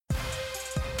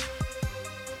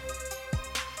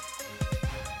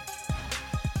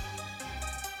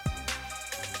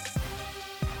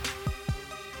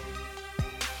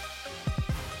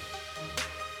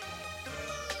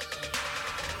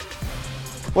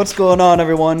What's going on,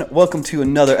 everyone? Welcome to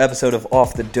another episode of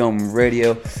Off the Dome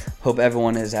Radio. Hope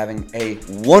everyone is having a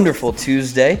wonderful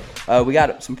Tuesday. We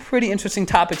got some pretty interesting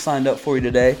topics lined up for you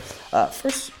today.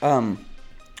 First,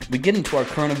 we get into our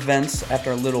current events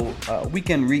after our little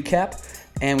weekend recap,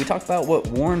 and we talk about what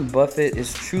Warren Buffett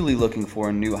is truly looking for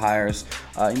in new hires.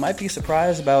 You might be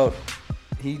surprised about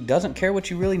he doesn't care what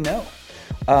you really know.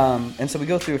 And so we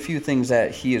go through a few things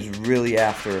that he is really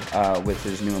after with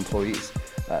his new employees.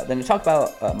 Then we talk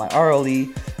about my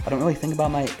RLE. I don't really think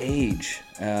about my age.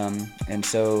 And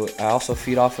so I also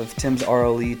feed off of Tim's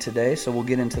RLE today, so we'll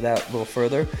get into that a little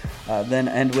further. Then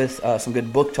end with some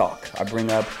good book talk. I bring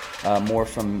up more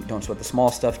from Don't Sweat the Small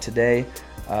Stuff today.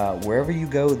 Wherever you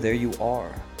go, there you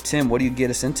are. Tim, what do you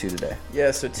get us into today? Yeah,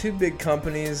 so two big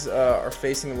companies are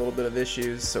facing a little bit of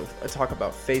issues. So I talk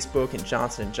about Facebook and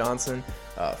Johnson & Johnson.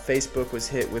 Facebook was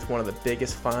hit with one of the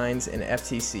biggest fines in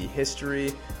FTC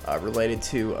history related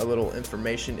to a little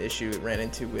information issue it ran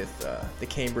into with the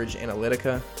Cambridge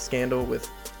Analytica scandal with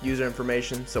user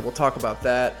information. So we'll talk about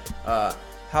that.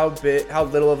 How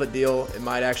little of a deal it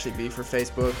might actually be for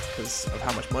Facebook because of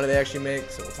how much money they actually make.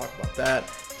 So we'll talk about that.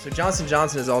 So Johnson &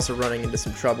 Johnson is also running into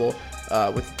some trouble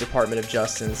with the Department of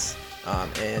Justice,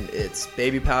 and it's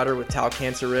baby powder with tau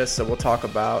cancer risk. So we'll talk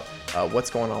about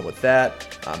what's going on with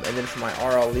that. And then for my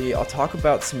RLE, I'll talk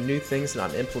about some new things that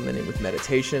I'm implementing with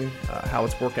meditation, how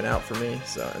it's working out for me.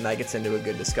 And that gets into a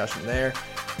good discussion there.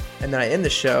 And then I end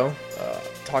the show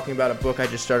talking about a book I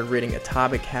just started reading,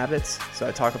 Atomic Habits. So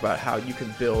I talk about how you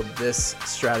can build this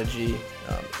strategy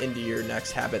into your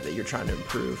next habit that you're trying to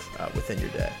improve within your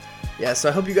day. Yeah, so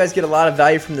I hope you guys get a lot of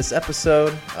value from this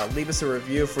episode. Leave us a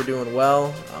review if we're doing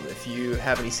well. If you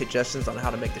have any suggestions on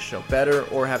how to make the show better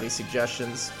or have any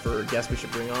suggestions for guests we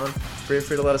should bring on, feel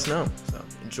free to let us know. So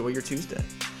enjoy your Tuesday.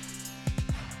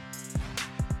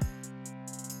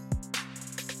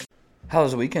 How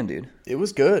was the weekend, dude? It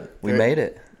was good. We made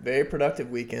it. Very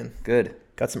productive weekend. Good.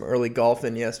 Got some early golf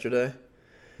in yesterday.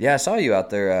 Yeah, I saw you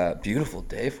out there. Beautiful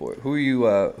day for it.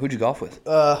 Who'd you golf with?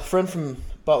 Friend from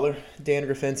Butler, Dan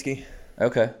Graffinsky.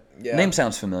 Okay. Yeah. Name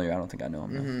sounds familiar. I don't think I know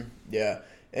him. Mm-hmm. Yeah.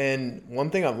 And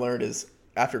one thing I've learned is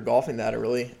after golfing that,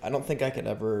 I don't think I could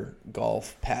ever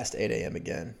golf past 8 a.m.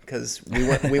 again because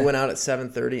we went out at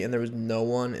 7:30 and there was no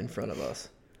one in front of us.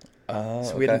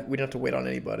 So we didn't have to wait on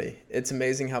anybody. It's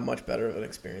amazing how much better of an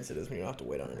experience it is when you don't have to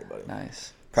wait on anybody.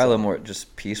 Nice. Probably a little more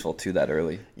just peaceful too that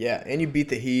early. Yeah, and you beat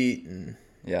the heat. And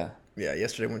yeah. Yeah,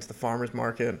 yesterday went to the farmer's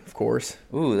market, of course.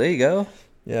 Ooh, there you go.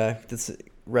 Yeah,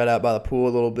 read out by the pool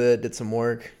a little bit, did some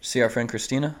work. See our friend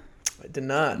Christina? I did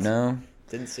not. No?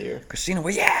 Didn't see her. Christina,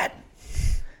 where you at?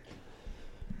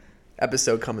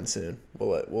 Episode coming soon.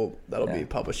 That'll be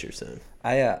published here soon.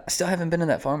 I still haven't been to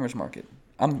that farmer's market.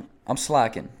 I'm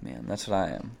slacking, man. That's what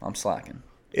I am. I'm slacking.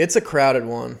 It's a crowded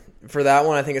one. For that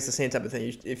one, I think it's the same type of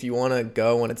thing. If you want to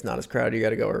go when it's not as crowded, you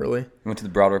got to go early. You went to the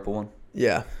Broad Ripple one?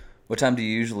 Yeah. What time do you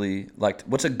usually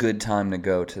what's a good time to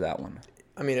go to that one?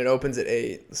 I mean, it opens at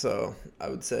 8, so I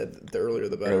would say the earlier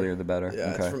the better. Earlier the better.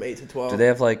 Yeah, okay. It's from 8 to 12. Do they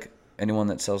have anyone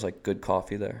that sells good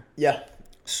coffee there? Yeah.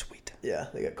 Sweet. Yeah,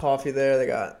 they got coffee there. They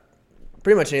got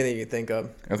pretty much anything you can think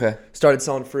of. Okay. Started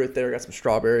selling fruit there. Got some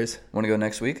strawberries. Want to go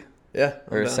next week? Yeah.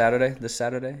 Or Saturday? This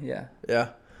Saturday? Yeah. Yeah.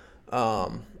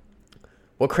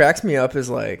 What cracks me up is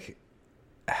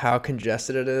how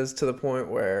congested it is to the point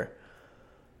where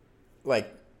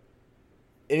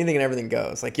anything and everything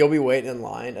goes. You'll be waiting in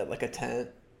line at a tent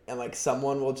and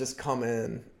someone will just come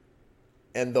in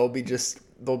and they'll be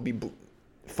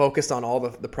focused on all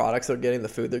the products they're getting, the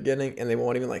food they're getting, and they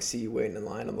won't even see you waiting in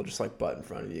line and they'll just butt in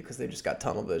front of you because they just got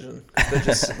tunnel vision.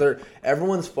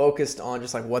 Everyone's focused on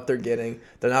just what they're getting.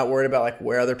 They're not worried about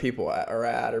where other people are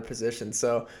at or positioned.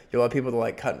 So you'll have people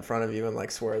to cut in front of you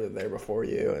and swear they're there before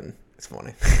you, and it's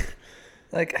funny.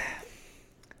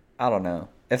 I don't know.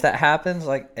 If that happens,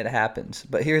 it happens.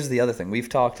 But here's the other thing. We've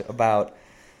talked about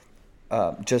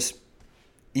just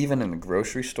even in a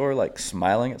grocery store,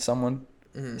 smiling at someone,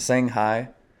 mm-hmm. saying hi.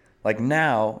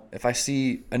 Now, if I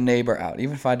see a neighbor out,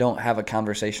 even if I don't have a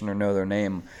conversation or know their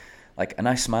name, a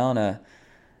nice smile and a,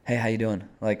 hey, how you doing?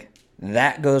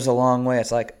 That goes a long way.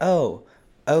 It's oh,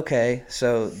 okay,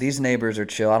 so these neighbors are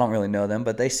chill. I don't really know them,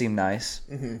 but they seem nice.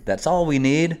 Mm-hmm. That's all we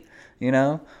need,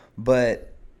 But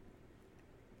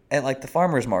at the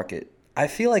farmer's market, I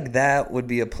feel that would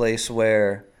be a place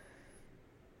where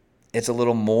it's a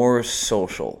little more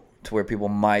social to where people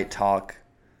might talk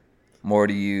more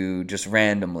to you just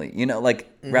randomly,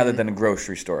 mm-hmm. rather than a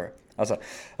grocery store. I was like,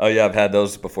 oh yeah, I've had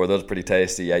those before. Those are pretty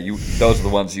tasty. Yeah, those are the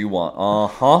ones you want.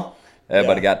 Uh-huh.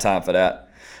 Everybody got time for that.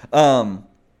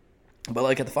 But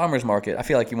like at the farmer's market, I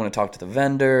feel like you want to talk to the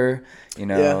vendor, you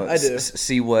know, I do.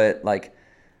 See what, like,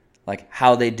 like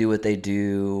how they do what they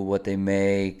do, what they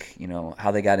make,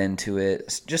 how they got into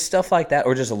it, just stuff like that,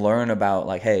 or just learn about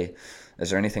like, hey, is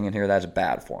there anything in here that's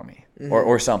bad for me,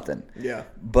 or something. Yeah.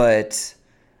 But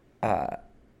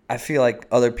I feel like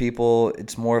other people,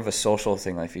 it's more of a social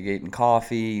thing. Like if you're getting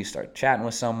coffee, you start chatting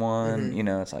with someone,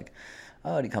 it's like,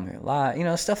 oh, do you come here a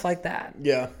lot? Stuff like that.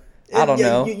 Yeah. I don't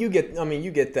know. You get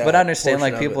that. But I understand,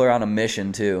 like, people are on a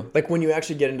mission, too. Like, when you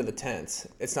actually get into the tents,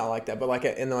 it's not like that. But, like,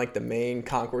 in, like, the main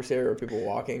concourse area where people are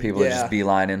walking. People are just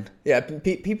beelining. Yeah,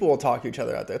 people will talk to each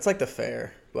other out there. It's like the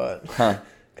fair, but kind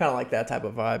of like that type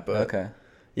of vibe. But okay.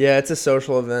 Yeah, it's a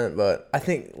social event. But I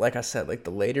think, like I said, like,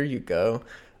 the later you go,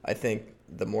 I think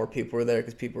the more people are there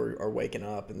because people are waking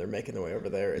up and they're making their way over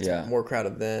there. It's more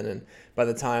crowded then, and by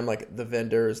the time like the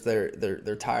vendors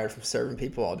they're tired from serving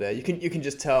people all day. You can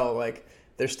just tell like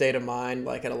their state of mind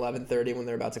like at 11:30 when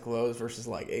they're about to close versus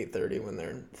like 8:30 when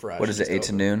they're fresh. What is it? 8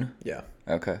 to noon? Yeah.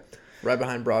 Okay. Right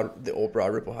behind the old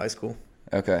Broad Ripple High School.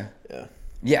 Okay. Yeah.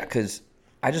 Yeah, because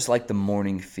I just like the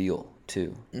morning feel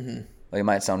too. Mm-hmm. Like it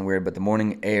might sound weird, but the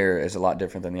morning air is a lot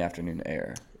different than the afternoon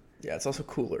air. Yeah, it's also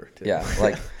cooler too. Yeah,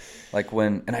 like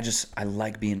when, and I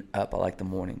like being up. I like the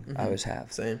morning. I always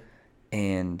have. Same.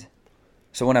 And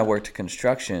so when I worked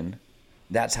construction,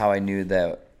 that's how I knew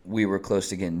that we were close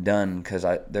to getting done because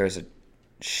there's a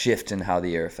shift in how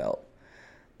the air felt.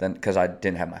 Then because I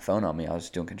didn't have my phone on me, I was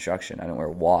doing construction. I didn't wear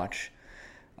a watch.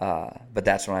 But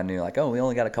that's when I knew like, oh, we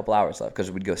only got a couple hours left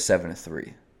because we'd go 7 to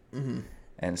 3. Mm-hmm.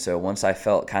 And so once I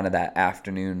felt kind of that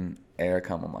afternoon air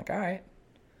come, I'm like, all right,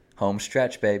 home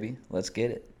stretch, baby, let's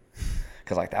get it.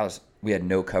 Because like we had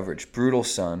no coverage. Brutal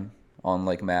sun on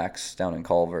Lake Max down in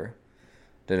Culver.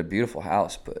 Did a beautiful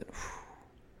house, but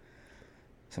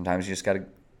sometimes you just got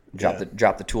to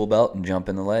drop the tool belt and jump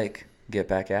in the lake, get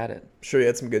back at it. Sure, you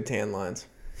had some good tan lines.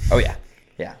 Oh yeah,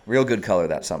 real good color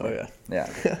that summer. Oh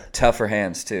yeah. Tougher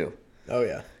hands too. Oh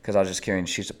yeah. Because I was just carrying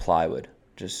sheets of plywood,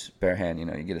 just bare hand. You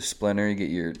get a splinter, you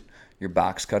get your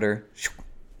box cutter,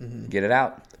 get it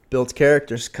out. Builds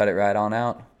character. Just cut it right on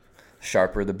out.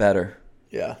 Sharper the better.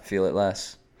 Yeah. Feel it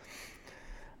less.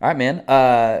 All right, man.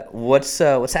 What's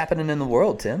happening in the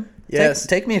world, Tim? Yes.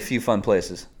 Take me a few fun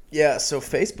places. Yeah, so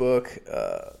Facebook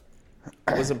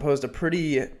was imposed a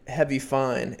pretty heavy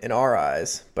fine in our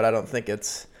eyes, but I don't think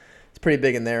it's pretty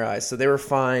big in their eyes. So they were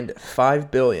fined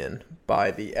 $5 billion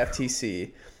by the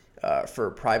FTC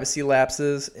for privacy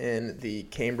lapses in the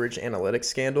Cambridge Analytica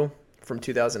scandal from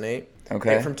 2008.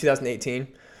 Okay. From 2018.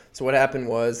 So what happened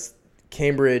was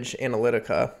Cambridge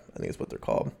Analytica, I think is what they're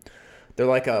called. They're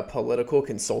like a political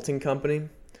consulting company.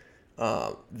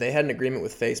 They had an agreement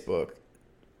with Facebook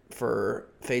for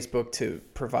Facebook to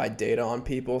provide data on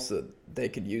people so that they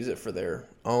could use it for their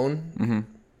own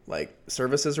like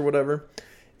services or whatever.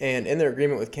 And in their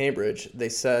agreement with Cambridge, they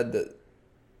said that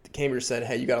Cambridge said,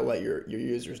 hey, you got to let your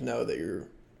users know that you're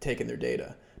taking their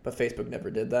data. But Facebook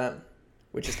never did that,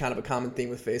 which is kind of a common theme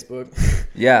with Facebook.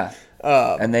 Yeah.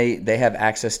 And they have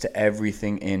access to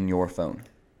everything in your phone.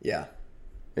 Yeah.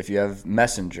 If you have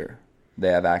Messenger, they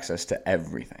have access to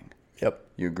everything. Yep.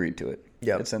 You agreed to it.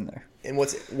 Yep. It's in there. And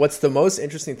what's the most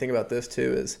interesting thing about this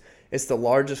too is it's the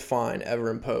largest fine ever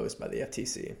imposed by the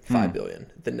FTC, $5 billion.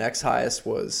 The next highest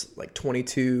was like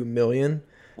 $22 million.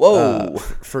 Whoa.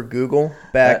 For Google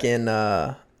back in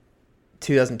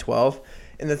 2012.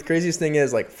 And the craziest thing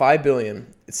is like $5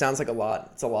 billion. It sounds like a lot.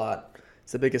 It's a lot.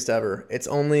 It's the biggest ever. It's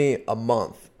only a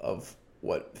month of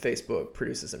what Facebook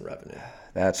produces in revenue.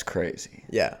 That's crazy.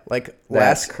 Yeah, like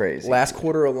crazy. Last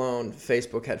quarter alone,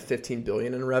 Facebook had $15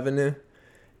 billion in revenue,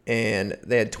 and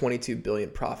they had $22 billion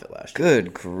profit last year.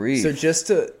 Good grief. So just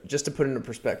to put it into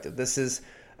perspective, this is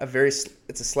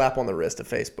it's a slap on the wrist of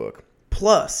Facebook.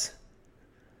 Plus,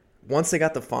 once they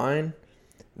got the fine,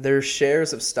 their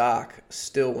shares of stock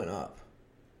still went up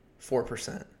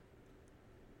 4%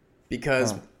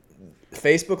 because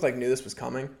Facebook like knew this was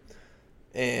coming.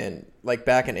 And like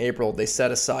back in April, they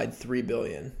set aside $3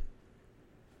 billion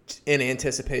in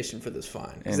anticipation for this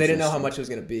fine because they didn't know how much it was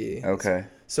going to be. Okay.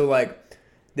 So like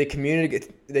they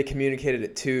communicated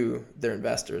it to their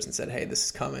investors and said, "Hey, this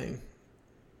is coming."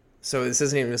 So this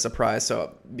isn't even a surprise.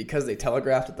 So because they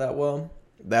telegraphed it that well,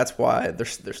 that's why their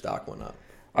stock went up.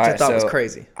 Which I thought was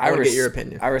crazy. I want to get your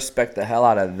opinion. I respect the hell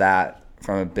out of that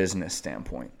from a business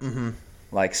standpoint. Mm-hmm.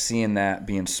 Like seeing that,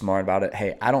 being smart about it.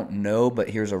 Hey, I don't know, but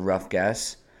here's a rough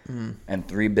guess. Mm-hmm. And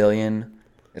 $3 billion,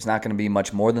 it's not going to be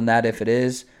much more than that if it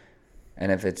is. And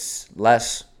if it's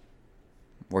less,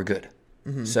 we're good.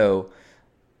 Mm-hmm. So,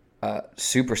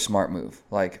 super smart move.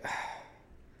 Like,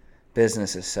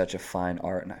 business is such a fine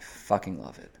art, and I fucking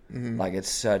love it. Mm-hmm. Like, it's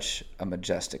such a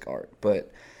majestic art.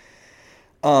 But,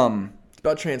 it's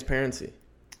about transparency.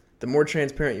 The more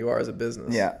transparent you are as a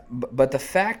business. Yeah, but the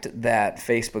fact that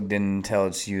Facebook didn't tell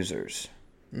its users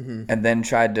and then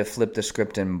tried to flip the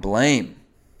script and blame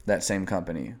that same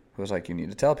company who was like, you need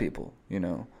to tell people,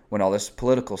 when all this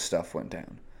political stuff went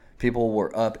down. People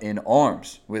were up in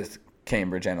arms with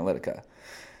Cambridge Analytica.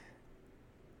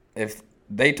 If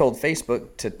they told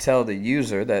Facebook to tell the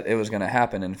user that it was going to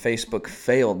happen and Facebook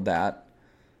failed that,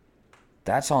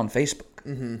 that's on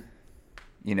Facebook.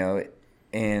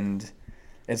 And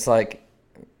it's like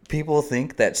people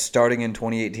think that starting in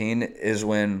 2018 is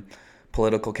when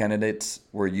political candidates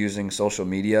were using social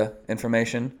media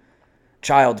information.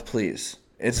 Child, please.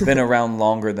 It's been around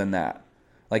longer than that.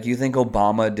 Like, you think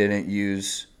Obama didn't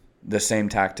use the same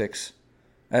tactics?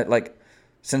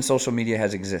 Since social media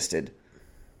has existed,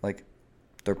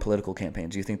 their political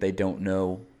campaigns, you think they don't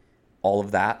know all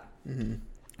of that?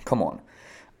 Come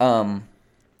on.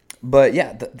 But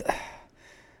yeah,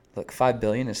 look, $5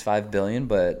 billion is $5 billion,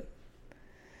 but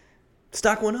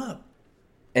stock went up.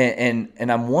 And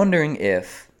I'm wondering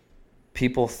if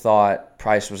people thought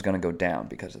price was going to go down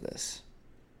because of this,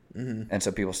 and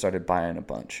so people started buying a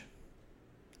bunch.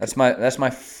 That's my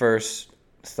first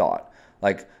thought.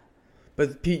 But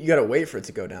you got to wait for it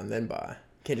to go down, then buy.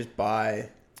 You can't just buy.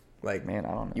 Man,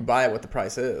 I don't know. You buy it what the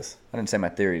price is. I didn't say my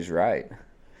theory's right.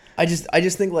 I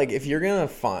just think if you're gonna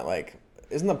fine,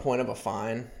 isn't the point of a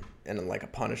fine and a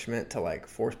punishment to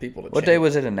force people to change? What day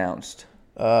was it announced?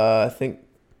 I think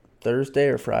Thursday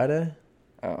or Friday.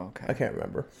 Oh, okay. I can't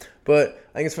remember, but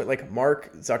I think it's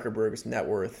Mark Zuckerberg's net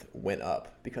worth went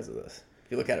up because of this.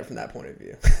 If you look at it from that point of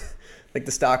view,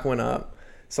 the stock went up.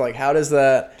 So how does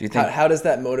that? Do you think, how does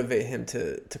that motivate him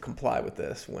to comply with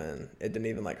this when it didn't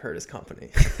even hurt his company?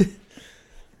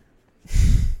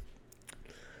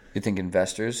 You think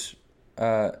investors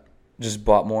just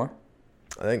bought more?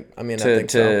 I think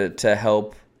so. To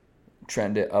help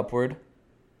trend it upward.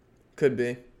 Could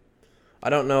be. I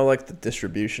don't know the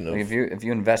distribution of. If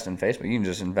you invest in Facebook, you can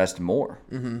just invest more.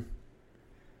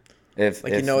 If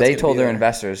if they told their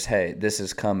investors, hey, this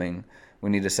is coming, we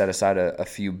need to set aside a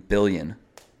few billion.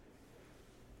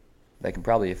 They can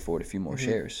probably afford a few more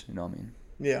shares. You know what I mean?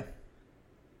 Yeah.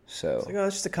 So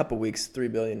it's just a couple weeks,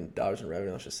 $3 billion in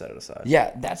revenue. Let's just set it aside.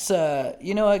 Yeah, that's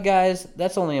you know what, guys?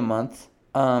 That's only a month.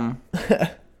 We'll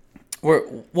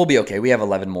be okay. We have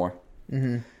 11 more.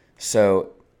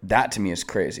 So that to me is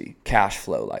crazy. Cash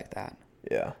flow like that.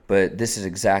 Yeah. But this is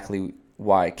exactly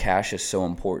why cash is so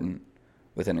important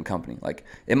within a company.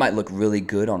 It might look really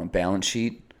good on a balance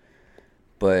sheet,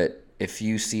 but if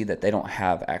you see that they don't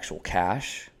have actual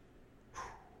cash,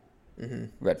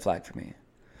 red flag for me.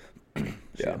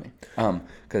 Yeah.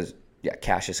 Because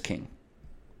cash is king.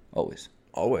 Always.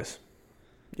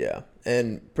 Yeah.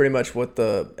 And pretty much what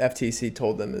the FTC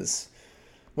told them is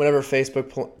whenever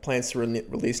Facebook plans to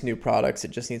release new products,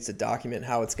 it just needs to document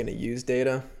how it's going to use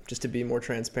data just to be more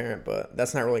transparent. But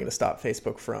that's not really going to stop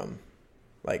Facebook from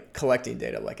collecting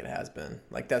data like it has been.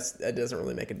 That doesn't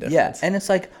really make a difference. Yeah. And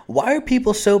it's why are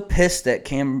people so pissed that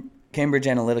Cambridge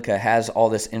Analytica has all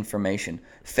this information?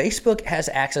 Facebook has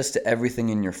access to everything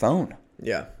in your phone.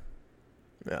 Yeah.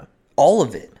 Yeah. All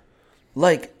of it.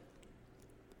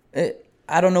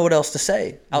 I don't know what else to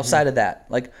say outside of that.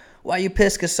 Why are you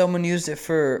pissed because someone used it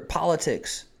for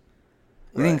politics?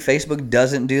 You think Facebook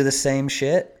doesn't do the same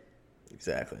shit?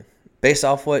 Exactly. Based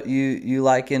off what you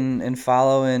like and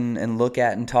follow and look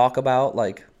at and talk about?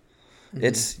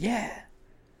 It's,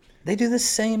 they do the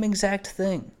same exact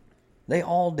thing. They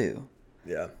all do.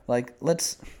 Yeah.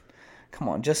 Come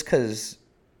on, just because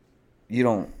you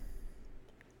don't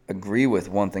agree with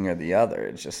one thing or the other,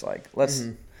 it's just let's,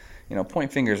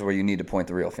 point fingers where you need to point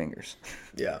the real fingers.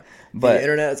 Yeah. But the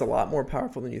internet is a lot more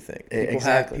powerful than you think.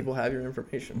 People have your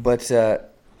information. But,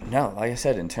 no, like I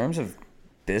said, in terms of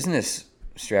business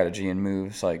strategy and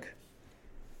moves,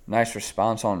 nice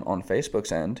response on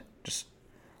Facebook's end. Just,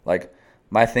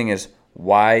 my thing is,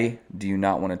 why do you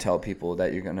not want to tell people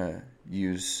that you're going to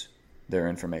use their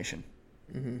information?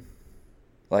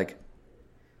 Why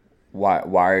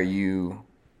are you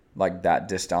that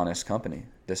dishonest company?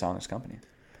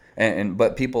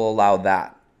 But people allow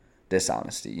that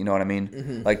dishonesty. You know what I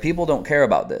mean? People don't care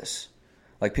about this.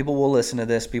 People will listen to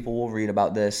this, people will read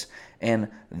about this, and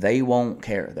they won't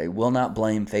care. They will not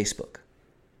blame Facebook.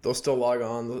 They'll still log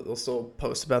on. They'll still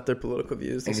post about their political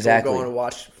views. They'll Exactly. still go and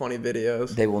watch funny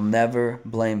videos. They will never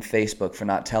blame Facebook for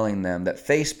not telling them that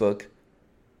Facebook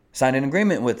signed an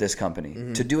agreement with this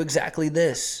company to do exactly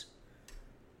this.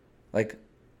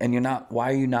 And why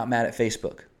are you not mad at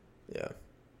Facebook? Yeah.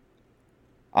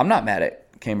 I'm not mad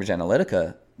at Cambridge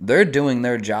Analytica. They're doing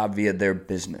their job via their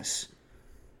business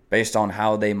based on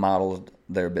how they modeled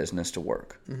their business to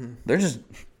work. They're just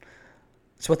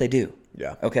It's what they do.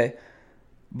 Yeah. Okay.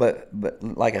 But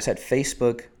like I said,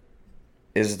 Facebook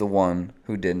is the one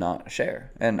who did not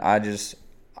share. And I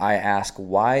ask,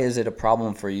 why is it a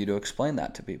problem for you to explain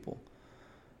that to people?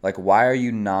 Like, why are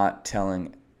you not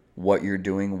telling what you're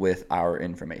doing with our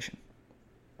information?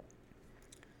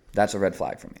 That's a red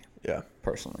flag for me. Yeah.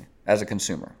 Personally, as a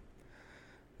consumer.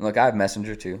 Look, I have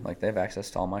Messenger too. Like, they have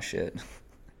access to all my shit.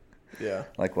 Yeah.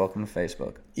 Like, welcome to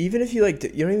Facebook. Even if you you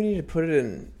don't even need to put it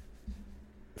in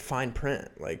fine print.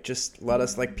 Like, just let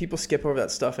us, like, people skip over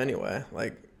that stuff anyway.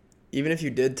 Like, even if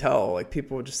you did tell, like,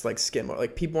 people would just, like, skim.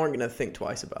 Like, people aren't going to think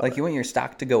twice about it. Like, you want your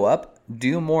stock to go up?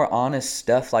 Do more honest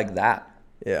stuff like that.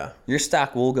 Yeah. Your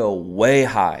stock will go way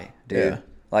high, dude. Yeah.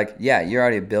 Like, yeah, you're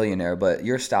already a billionaire, but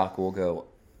your stock will go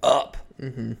up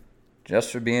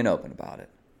just for being open about it.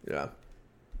 Yeah.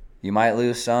 You might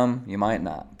lose some, you might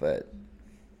not, but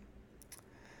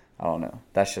I don't know.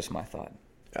 That's just my thought.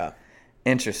 Yeah.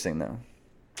 Interesting, though.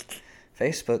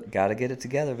 Facebook, got to get it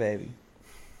together, baby.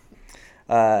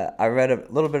 I read a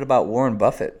little bit about Warren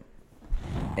Buffett,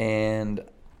 and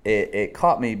it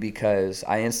caught me because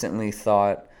I instantly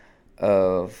thought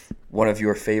of one of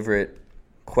your favorite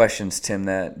questions, Tim,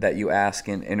 that you ask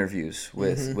in interviews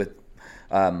with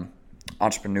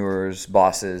entrepreneurs,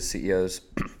 bosses, CEOs.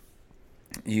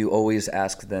 You always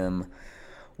ask them,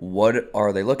 what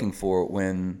are they looking for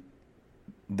when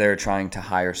they're trying to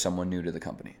hire someone new to the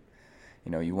company?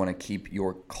 You know, you want to keep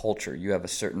your culture. You have a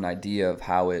certain idea of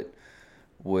how it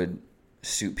would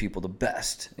suit people the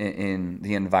best in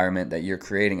the environment that you're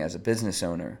creating as a business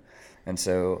owner. And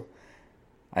so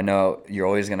I know you're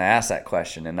always going to ask that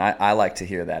question, and I like to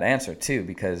hear that answer too,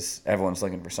 because everyone's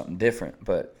looking for something different.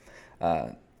 But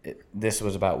this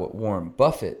was about what Warren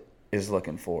Buffett is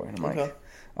looking for, and I'm like,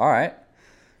 all right,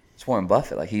 it's Warren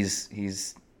Buffett. Like, he's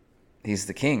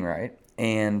the king, right?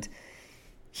 And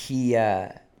he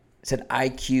said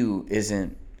IQ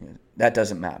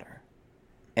doesn't matter,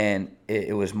 and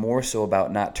it was more so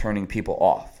about not turning people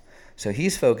off. So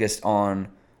he's focused on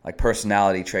like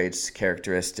personality traits,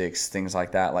 characteristics, things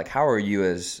like that. Like, how are you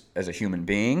as a human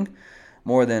being,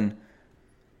 more than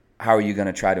how are you going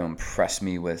to try to impress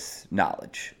me with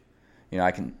knowledge? You know,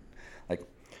 I can, like,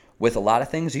 with a lot of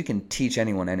things, you can teach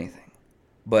anyone anything.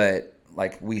 But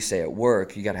like we say at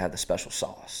work, you got to have the special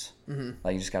sauce. Mm-hmm.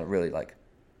 Like, you just got to really, like,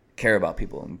 care about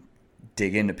people and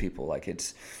dig into people. Like,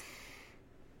 it's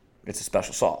a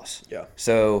special sauce. Yeah.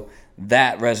 So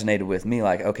that resonated with me.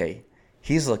 Like, okay,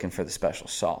 he's looking for the special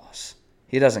sauce.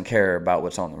 He doesn't care about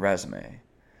what's on the resume.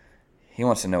 He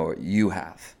wants to know what you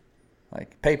have.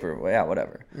 Like, paper, well, yeah,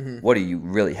 whatever. Mm-hmm. What do you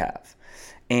really have?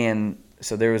 And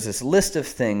so there was this list of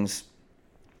things,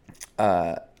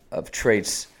 of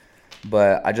traits,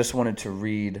 but I just wanted to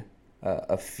read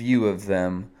a few of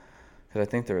them, because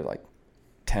I think there were like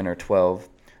 10 or 12,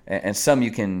 and some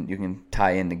you can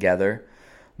tie in together.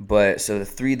 But so the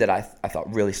three that I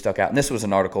thought really stuck out, and this was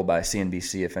an article by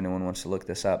CNBC if anyone wants to look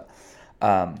this up.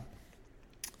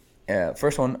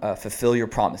 First one, fulfill your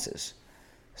promises.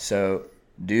 So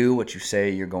do what you say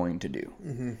you're going to do.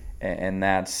 Mm-hmm. And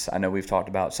that's, I know we've talked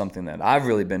about something that I've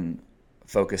really been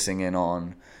focusing in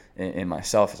on in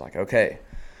myself. It's like, okay,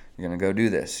 you're going to go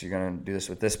do this. You're going to do this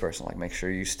with this person. Like, make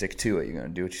sure you stick to it. You're going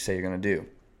to do what you say you're going to do.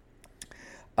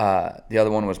 The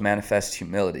other one was manifest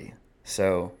humility.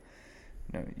 So,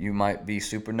 you know, you might be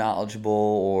super knowledgeable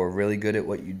or really good at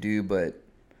what you do, but,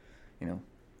 you know,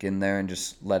 get in there and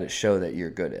just let it show that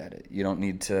you're good at it. You don't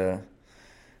need to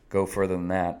go further than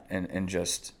that, and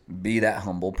just be that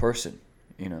humble person.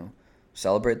 You know,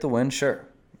 celebrate the win, sure,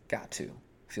 got to,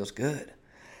 feels good.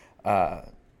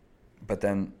 But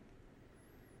then,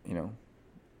 you know,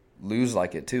 lose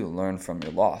like it too. Learn from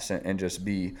your loss, and just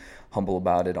be humble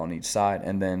about it on each side,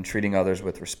 and then treating others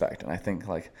with respect. And I think,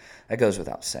 like, that goes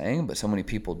without saying, but so many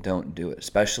people don't do it,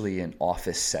 especially in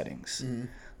office settings,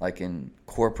 like in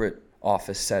corporate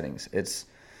office settings.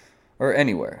 Or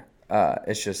anywhere.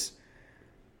 It's just,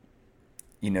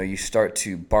 you know, you start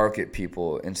to bark at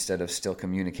people instead of still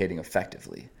communicating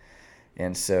effectively.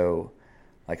 And so,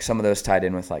 like, some of those tied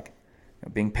in with, like, you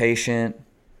know, being patient,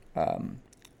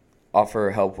 offer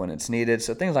help when it's needed.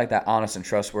 So things like that, honest and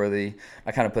trustworthy.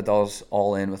 I kind of put those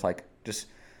all in with, like, just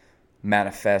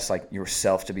manifest, like,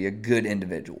 yourself to be a good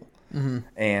individual. Mm-hmm.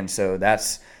 And so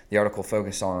that's the article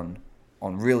focused on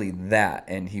really that.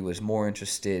 And he was more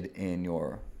interested in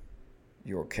your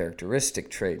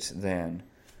characteristic traits than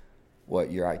what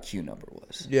your IQ number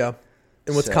was. Yeah.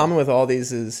 And what's common with all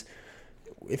these is,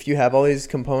 if you have all these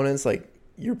components, like,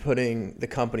 you're putting the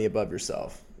company above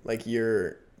yourself. Like,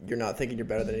 you're not thinking you're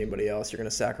better than anybody else. You're going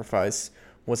to sacrifice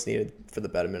what's needed for the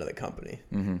betterment of the company.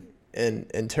 Mm-hmm. And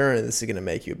in turn, this is going to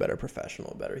make you a better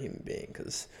professional, a better human being.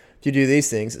 Because if you do these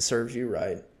things, it serves you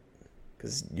right.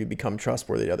 Because you become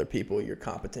trustworthy to other people. You're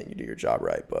competent. You do your job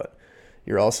right. But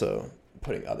you're also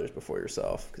putting others before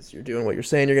yourself. Because you're doing what you're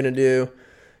saying you're going to do.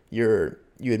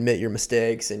 You admit your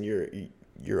mistakes, and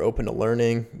you're open to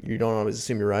learning. You don't always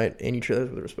assume you're right, and you treat others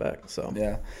with respect. So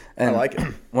yeah, and I like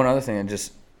it. One other thing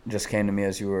that just came to me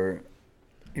as you were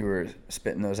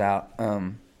spitting those out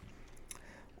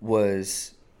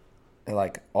was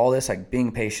like all this, like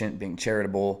being patient, being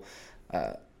charitable,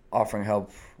 offering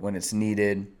help when it's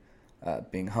needed,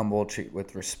 being humble, treat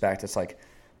with respect. It's like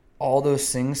all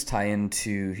those things tie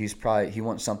into he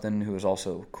wants something who is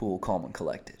also cool, calm, and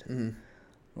collected. Mm-hmm.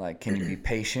 Like, can you be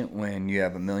patient when you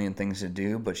have a million things to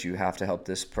do, but you have to help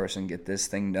this person get this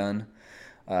thing done?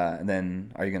 And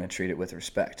then are you going to treat it with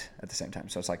respect at the same time?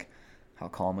 So it's like, how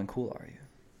calm and cool are you?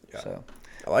 Yeah. So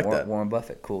I like that. Warren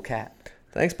Buffett, cool cat.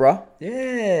 Thanks, bro.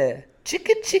 Yeah.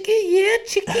 Chicken, yeah,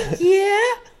 chicken,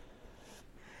 yeah.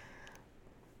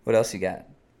 What else you got?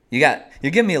 You're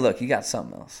giving me a look. You got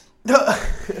something else.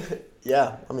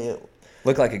 Yeah, I mean...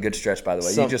 Looked like a good stretch, by the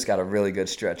way. You just got a really good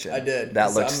stretch in. I did.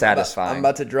 That looks satisfying. I'm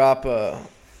about to drop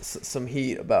some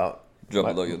heat about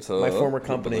my former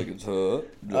company.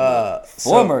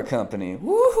 Former company.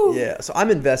 Woohoo! Yeah, so I'm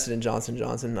invested in Johnson &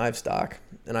 Johnson. I have stock,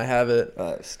 and I have it. I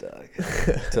have stock.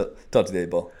 Talk to the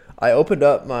ball. I opened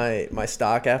up my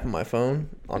stock app on my phone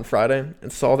on Friday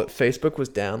and saw that Facebook was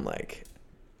down like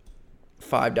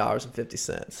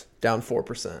 $5.50, down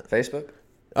 4%. Facebook?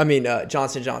 I mean,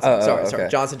 Johnson & Johnson. Sorry.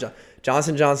 Johnson &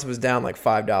 Johnson was down like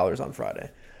 $5 on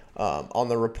Friday on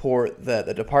the report that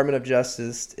the Department of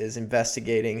Justice is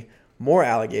investigating more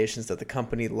allegations that the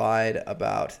company lied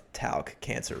about talc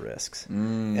cancer risks.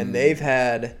 And they've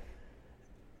had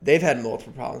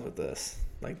multiple problems with this,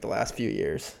 like the last few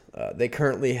years. They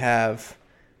currently have,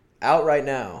 out right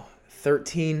now,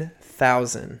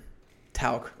 13,000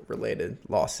 talc-related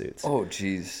lawsuits. Oh,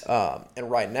 jeez. And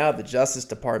right now, the Justice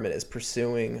Department is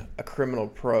pursuing a criminal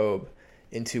probe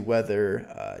into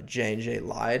whether J&J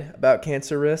lied about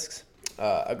cancer risks.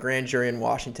 A grand jury in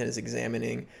Washington is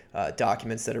examining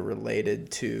documents that are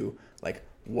related to like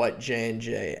what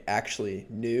J&J actually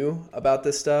knew about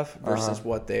this stuff versus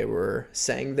what they were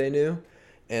saying they knew.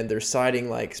 And they're citing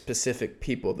like specific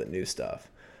people that knew stuff.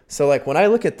 So like when I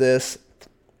look at this,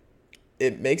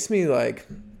 it makes me like,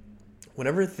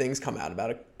 whenever things come out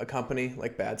about a company,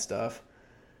 like bad stuff,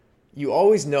 you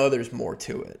always know there's more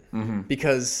to it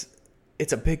because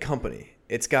it's a big company.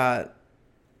 It's got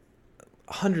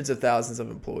hundreds of thousands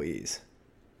of employees,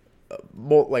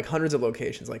 like hundreds of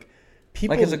locations. Like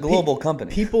people, like it's a global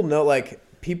company. People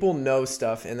know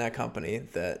stuff in that company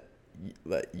that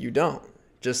you don't.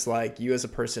 Just like you as a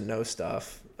person know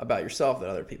stuff about yourself that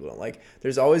other people don't. Like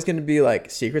there's always going to be like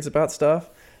secrets about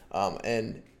stuff.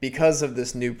 And because of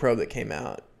this new probe that came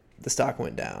out, the stock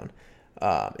went down.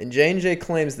 And J&J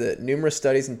claims that numerous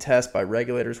studies and tests by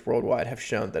regulators worldwide have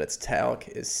shown that its talc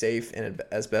is safe and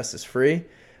asbestos-free.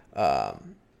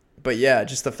 But yeah,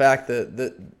 just the fact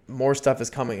that more stuff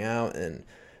is coming out. And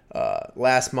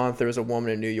last month there was a woman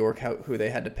in New York who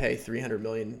they had to pay $300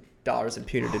 million in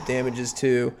punitive damages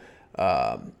to.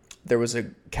 There was a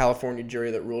California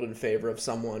jury that ruled in favor of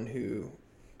someone who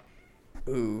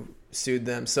sued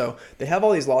them. So they have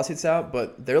all these lawsuits out,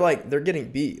 but they're getting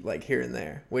beat like here and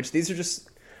there, which these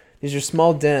are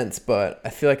small dents, but I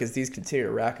feel like as these continue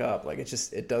to rack up, like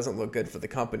it doesn't look good for the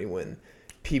company when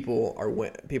people are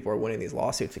winning these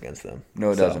lawsuits against them.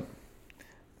 No, it doesn't.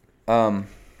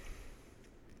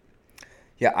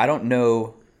 Yeah, I don't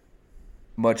know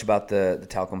much about the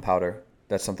talcum powder.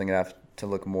 That's something I have to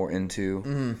look more into.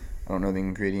 I don't know the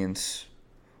ingredients,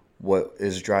 what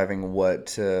is driving what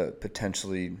to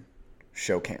potentially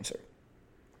show cancer.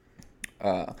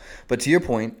 But to your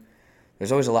point,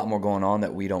 there's always a lot more going on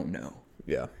that we don't know.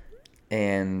 Yeah.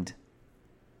 And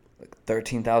like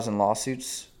 13,000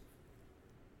 lawsuits,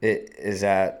 that's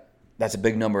a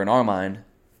big number in our mind.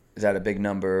 Is that a big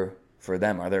number for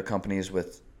them? Are there companies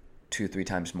with 2-3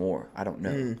 times more? I don't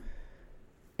know.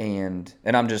 And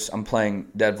I'm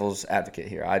playing devil's advocate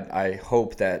here. I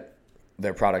hope that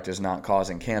their product is not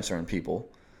causing cancer in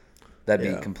people.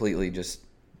 That'd be completely just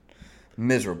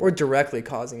miserable. Or directly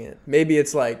causing it. Maybe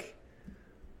it's like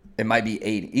it might be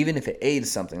aid. Even if it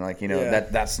aids something, like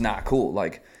that's not cool.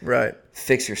 Like right.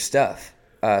 Fix your stuff.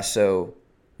 So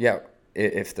yeah,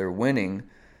 if they're winning,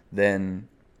 then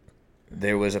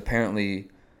there was apparently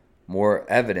more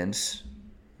evidence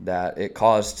that it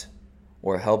caused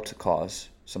or helped cause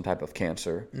some type of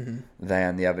cancer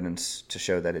than the evidence to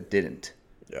show that it didn't.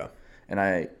 Yeah. And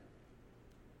I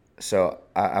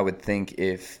would think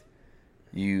if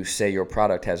you say your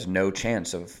product has no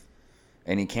chance of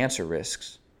any cancer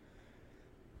risks,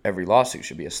 every lawsuit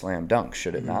should be a slam dunk,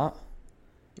 should it not?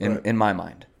 In my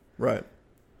mind. Right.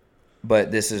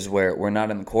 But this is where we're not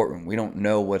in the courtroom. We don't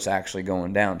know what's actually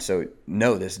going down. So,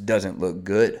 no, this doesn't look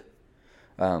good.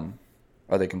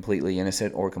 Are they completely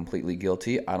innocent or completely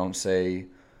guilty? I don't say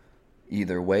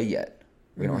either way yet.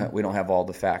 We don't have all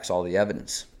the facts, all the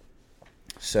evidence.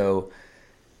 So,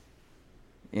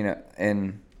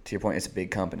 and to your point, it's a big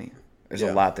company. There's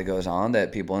a lot that goes on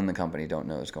that people in the company don't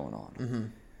know is going on. Mm-hmm.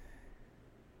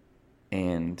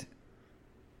 And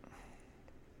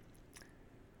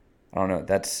I don't know.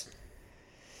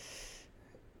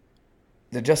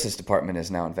 The Justice Department is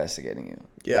now investigating you.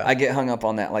 Yeah. I get hung up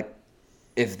on that. Like,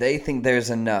 if they think there's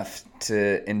enough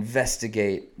to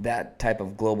investigate that type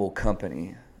of global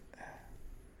company,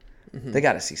 they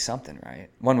got to see something, right?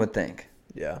 One would think.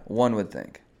 Yeah. One would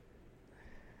think.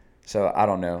 So, I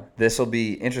don't know. This will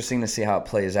be interesting to see how it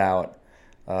plays out.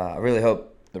 I really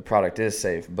hope the product is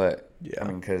safe, but, Yeah. I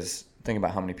mean, because think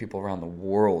about how many people around the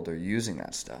world are using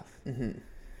that stuff.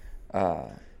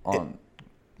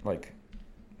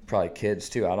 Probably kids,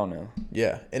 too. I don't know.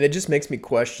 Yeah, and it just makes me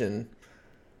question,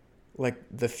 like,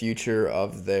 the future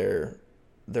of their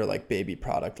like baby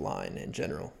product line in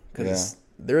general, because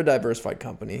they're a diversified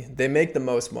company. They make the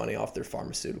most money off their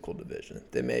pharmaceutical division.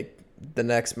 They make the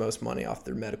next most money off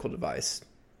their medical device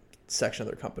section of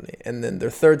their company, and then their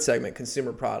third segment,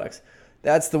 consumer products,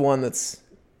 that's the one that's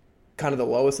kind of the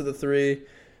lowest of the three.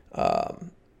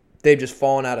 They've just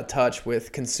fallen out of touch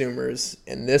with consumers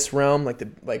in this realm,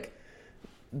 like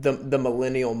the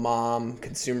millennial mom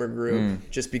consumer group,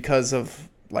 just because of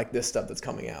like this stuff that's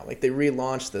coming out. Like, they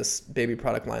relaunched this baby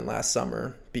product line last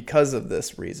summer because of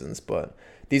this reasons, but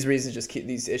these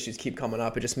issues keep coming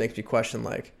up. It just makes me question,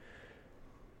 like,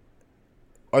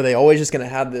 are they always just going to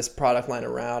have this product line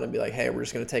around and be like, hey, we're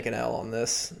just going to take an L on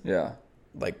this? Yeah.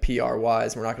 Like, PR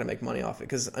wise, we're not going to make money off it.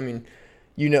 Because, I mean,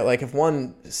 like, if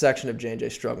one section of J&J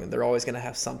is struggling, they're always going to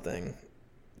have something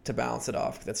to balance it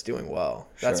off that's doing well.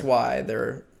 Sure.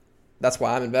 That's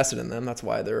why I'm invested in them. That's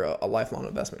why they're a lifelong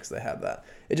investment, because they have that.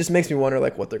 It just makes me wonder,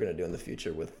 like, what they're going to do in the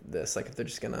future with this. Like, if they're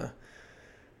just going to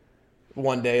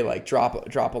one day, like, drop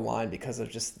a line because of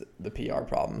just the PR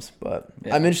problems. But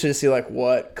I'm interested to see, like,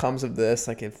 what comes of this.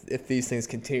 Like, if these things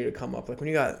continue to come up, like, when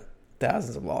you got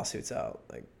thousands of lawsuits out,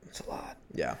 like, It's a lot.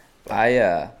 Yeah.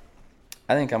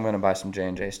 I think I'm going to buy some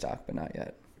J&J stock, but not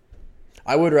yet.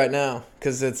 I would right now,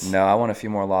 because No, I want a few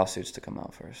more lawsuits to come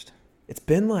out first. It's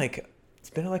been like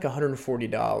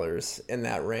 $140 in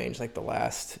that range, like the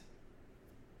last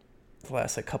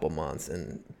like couple months.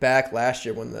 And back last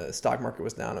year when the stock market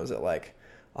was down, it was at like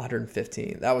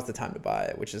 115. That was the time to buy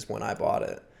it, which is when I bought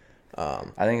it.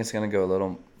 I think it's going to go a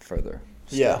little further.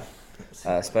 Yeah.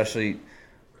 Especially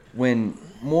when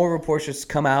more reports just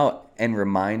come out and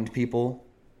remind people,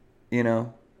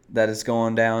 that it's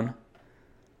going down.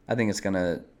 I think it's going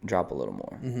to drop a little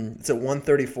more. Mm-hmm. It's at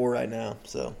 134 right now,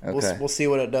 so Okay. we'll see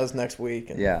what it does next week.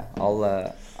 And Yeah, I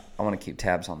want to keep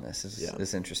tabs on this. This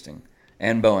is interesting.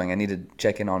 And Boeing. I need to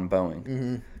check in on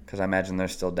Boeing because I imagine they're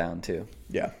still down too.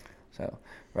 Yeah. So,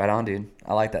 right on, dude.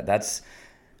 I like that. That's,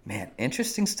 man,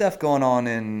 interesting stuff going on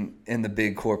in the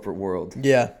big corporate world.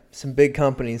 Yeah, some big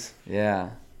companies.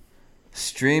 Yeah.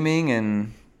 Streaming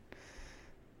and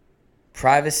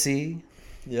privacy.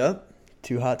 Yep.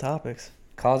 Two hot topics.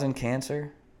 Causing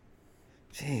cancer.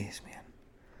 Jeez, man.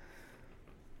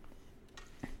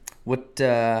 What, you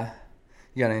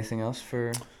got anything else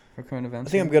for current events?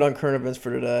 I think I'm good on current events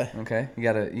for today. Okay. You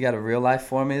got a real life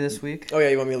for me this week? Oh, yeah,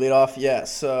 you want me to lead off? Yeah,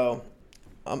 so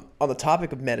on the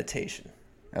topic of meditation.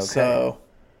 Okay. So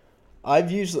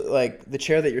I've usually, like, the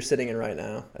chair that you're sitting in right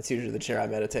now, that's usually the chair I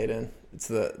meditate in. It's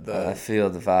I feel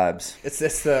the vibes. It's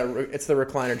the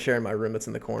recliner chair in my room that's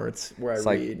in the corner. It's where It's I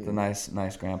like read. the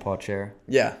nice grandpa chair.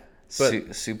 Yeah.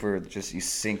 But Super, just you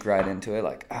sink right into it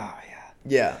like, oh, yeah.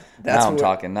 yeah, Now I'm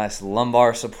talking nice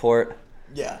lumbar support.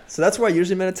 Yeah. So that's where I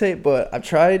usually meditate, but I've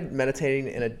tried meditating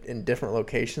in different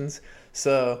locations.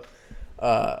 So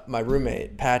my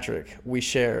roommate, Patrick, we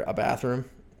share a bathroom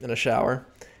and a shower,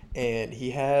 and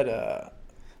he had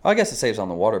I guess it saves on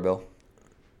the water bill.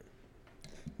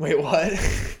 Wait, what?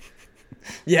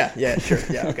 yeah, sure.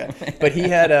 Yeah, okay. But he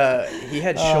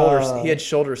had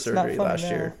shoulder surgery last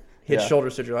year. He had shoulder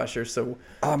surgery last year, so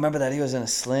I remember that he was in a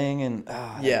sling and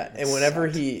yeah. And whenever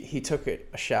he took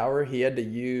a shower, he had to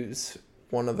use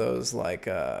one of those like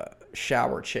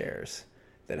shower chairs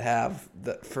that have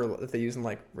that they use in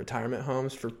like retirement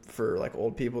homes for like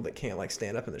old people that can't like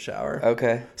stand up in the shower.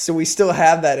 Okay. So we still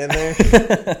have that in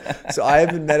there. So I have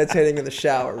been meditating in the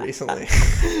shower recently.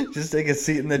 Just take a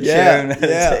seat in the chair and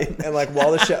meditate. Yeah. And like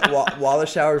while the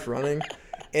shower's running,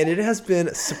 and it has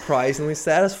been surprisingly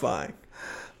satisfying.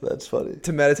 That's funny.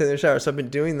 To meditate in the shower. So I've been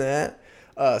doing that.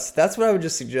 So that's what I would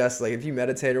just suggest. Like if you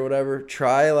meditate or whatever,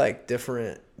 try like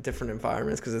different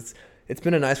environments, because it's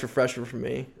been a nice refresher for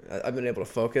me. I've been able to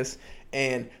focus.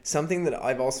 And something that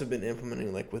I've also been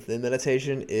implementing like within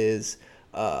meditation is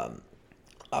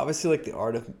obviously like the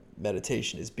art of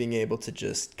meditation is being able to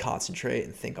just concentrate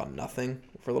and think on nothing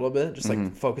for a little bit. Just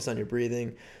like focus on your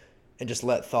breathing and just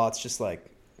let thoughts just like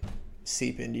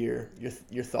seep into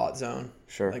your thought zone.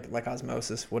 Sure. Like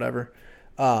osmosis, whatever.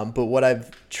 But what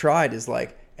I've tried is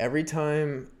like every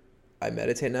time I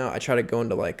meditate now, I try to go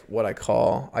into like what I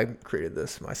created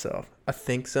this myself, a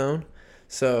think zone.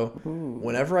 So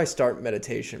whenever I start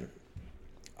meditation,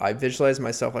 I visualize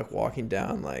myself like walking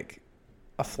down like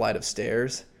a flight of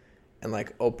stairs and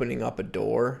like opening up a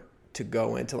door to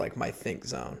go into like my think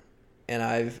zone. And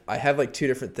I have like two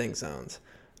different think zones.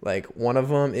 Like one of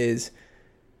them is,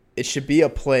 it should be a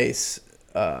place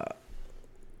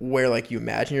where like you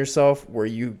imagine yourself, where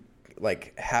you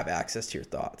like have access to your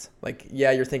thoughts. Like,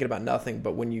 yeah, you're thinking about nothing,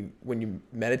 but when you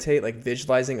meditate, like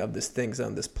visualizing of this thing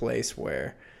zone, this place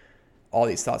where all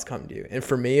these thoughts come to you. And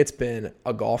for me, it's been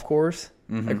a golf course,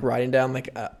 like riding down like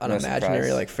an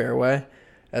imaginary like fairway,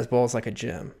 as well as like a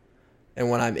gym. And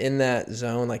when I'm in that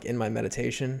zone, like in my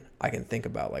meditation, I can think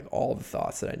about like all the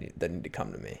thoughts that need to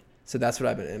come to me. So that's what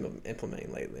I've been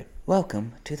implementing lately.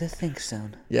 Welcome to the think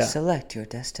zone. Yeah. Select your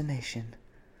destination.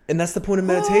 And that's the point of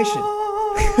meditation.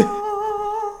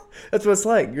 That's what it's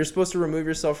like. You're supposed to remove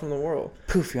yourself from the world.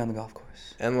 Poof, you're on the golf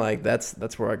course. And like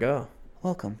that's where I go.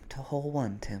 Welcome to hole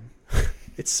 1, Tim.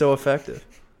 It's so effective.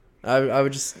 I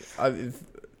would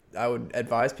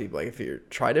advise people, like, if you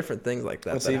try different things like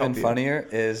that. What's even funnier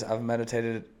is I've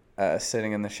meditated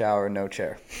sitting in the shower, no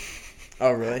chair.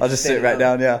 Oh, really? I'll just sit right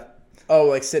down, yeah. Oh,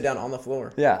 like sit down on the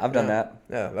floor. Yeah, I've done that.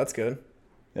 Yeah, that's good.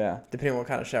 Yeah. Depending on what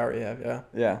kind of shower you have, yeah.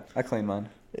 Yeah, I clean mine.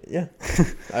 Yeah,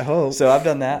 I hope. So I've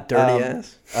done that. Dirty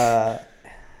ass.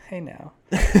 Hey now.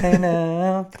 Hey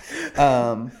now.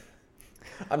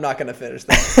 I'm not gonna finish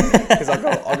that because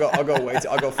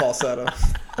I'll go falsetto.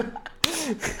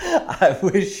 I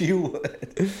wish you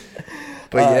would.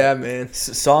 But yeah, man.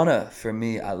 Sauna for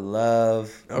me, I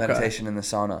love meditation in the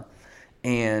sauna.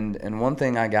 And one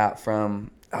thing I got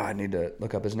from I need to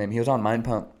look up his name. He was on Mind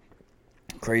Pump.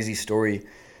 Crazy story.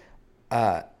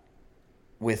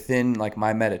 Within like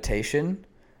my meditation,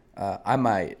 I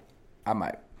might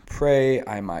pray,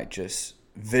 I might just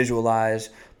visualize,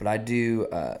 but I do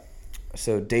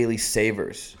so daily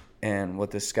savers. And what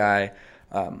this guy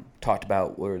talked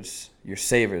about was your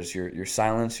savers, your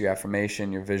silence, your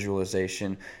affirmation, your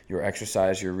visualization, your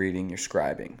exercise, your reading, your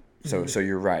scribing. So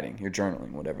you're writing, you're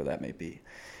journaling, whatever that may be.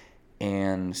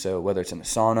 And so whether it's in the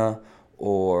sauna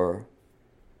or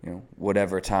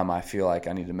whatever time I feel like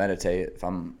I need to meditate, if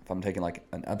I'm taking like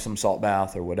an Epsom salt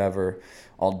bath or whatever,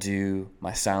 I'll do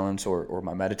my silence or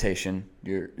my meditation,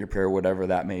 your prayer, whatever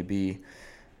that may be,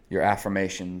 your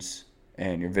affirmations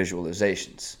and your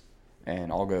visualizations.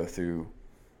 And I'll go through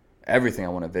everything I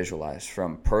want to visualize,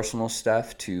 from personal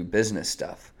stuff to business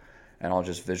stuff. And I'll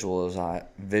just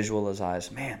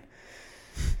visualize, man.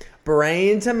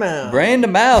 Brain to mouth. Brain to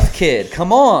mouth, kid.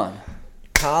 Come on.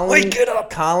 Wake it up.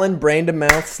 Colin Brain to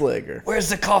Mouth Sliger. Where's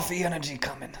the coffee energy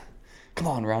coming? Come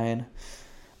on, Ryan.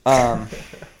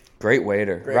 Great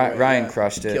waiter. Ryan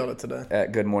crushed it. Killed it today.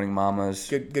 At Good Morning Mamas.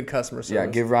 Good customer service. Yeah,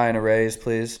 give Ryan a raise,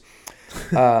 please.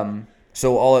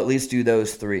 So I'll at least do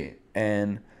those 3.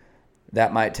 And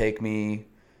that might take me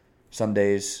some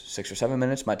days 6 or 7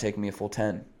 minutes, might take me a full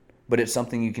 10. But it's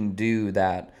something you can do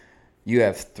that you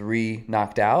have 3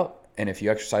 knocked out. And if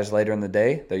you exercise later in the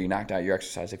day, then you knocked out your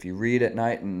exercise. If you read at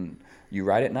night and you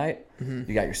write at night,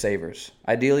 you got your savers.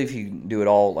 Ideally, if you can do it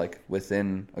all like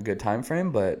within a good time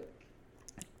frame, but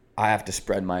I have to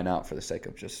spread mine out for the sake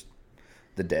of just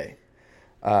the day.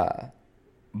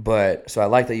 But so I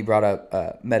like that you brought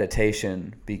up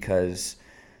meditation, because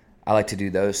I like to do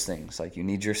those things. Like, you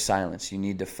need your silence. You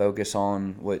need to focus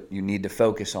on what you need to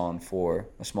focus on for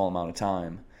a small amount of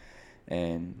time.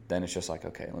 And then it's just like,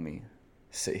 okay, let me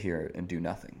sit here and do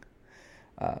nothing.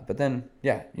 But then,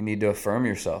 yeah, you need to affirm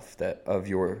yourself that of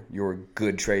your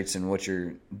good traits and what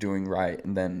you're doing right,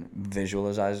 and then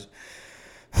visualize.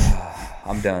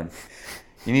 I'm done.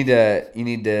 You need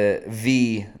to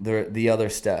the other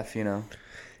stuff,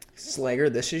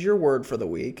 Slager, this is your word for the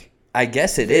week. I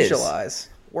guess it is. Visualize.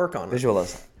 Work on it.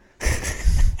 Visualize.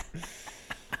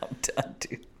 I'm done,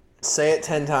 dude. Say it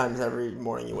 10 times every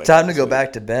morning you wake up. Time to this go week.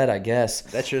 back to bed, I guess.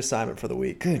 That's your assignment for the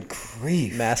week. Good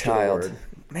grief, Master the child. word.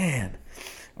 Man.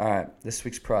 All right, this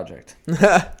week's project.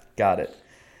 Got it.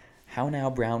 How now,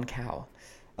 brown cow?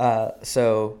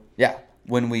 So yeah,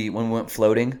 when we went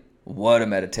floating, what a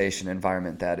meditation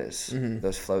environment that is.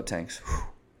 Those float tanks. Whew.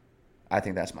 I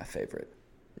think that's my favorite.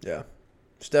 Yeah.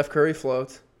 Steph Curry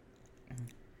floats.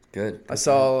 Good. I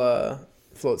saw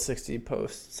Float 60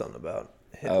 post something about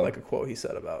like a quote he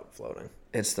said about floating.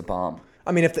 It's the bomb.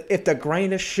 I mean, if the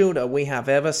greatest shooter we have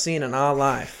ever seen in our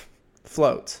life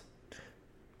floats,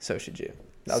 so should you.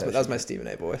 That was my Stephen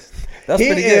A. voice. That's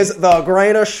pretty good. He is the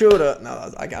greatest shooter.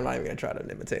 No, I'm not even gonna try to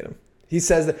imitate him. He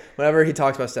says that whenever he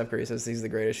talks about Steph Curry, he says he's the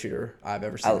greatest shooter I've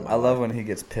ever seen in my life. I love when he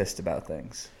gets pissed about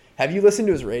things. Have you listened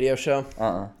to his radio show?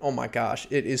 Uh-uh. Oh my gosh,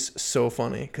 it is so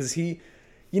funny because you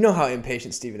know how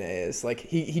impatient Stephen A. is. Like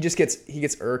he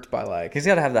gets irked by like. He's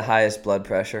got to have the highest blood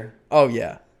pressure. Oh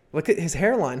yeah, look at his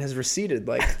hairline has receded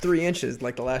like 3 inches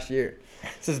like the last year.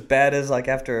 It's as bad as like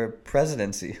after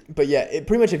presidency. But yeah, it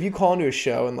pretty much if you call into a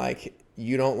show and like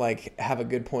you don't like have a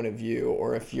good point of view,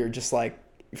 or if you're just like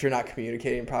if you're not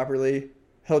communicating properly,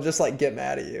 he'll just like get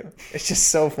mad at you. It's just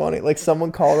so funny. Like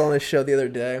someone called on his show the other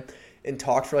day and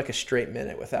talked for like a straight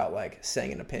minute without like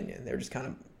saying an opinion. They were just kind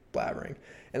of blabbering.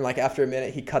 And like after a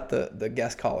minute, he cut the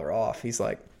guest caller off. He's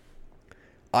like,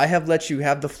 I have let you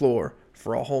have the floor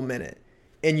for a whole minute,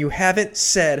 and you haven't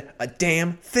said a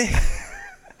damn thing.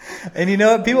 And you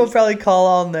know what? People probably call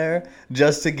on there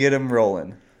just to get him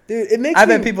rolling. Dude, it makes I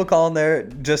bet people call on there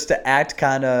just to act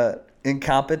kind of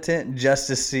incompetent, just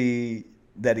to see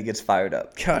that he gets fired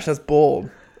up. Gosh, that's bold.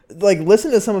 Like,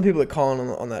 listen to some of the people that call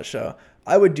on that show.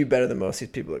 I would do better than most of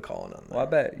these people that call on there. Well, I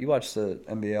bet you watch the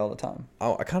NBA all the time.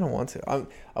 I kind of want to.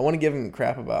 I want to give him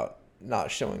crap about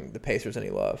not showing the Pacers any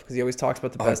love because he always talks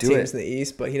about the best teams in the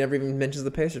East, but he never even mentions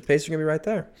the Pacers. Pacers are going to be right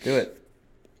there. Do it.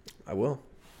 I will.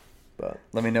 But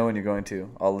let me know when you're going to.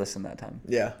 I'll listen that time.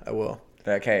 Yeah, I will.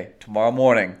 Like, hey, tomorrow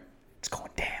morning, it's going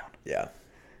down. Yeah.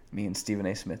 Me and Stephen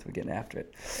A. Smith were getting after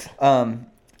it.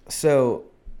 So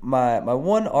my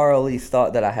one RLE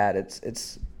thought that I had,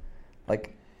 it's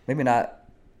like maybe not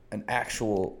an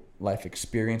actual life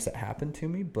experience that happened to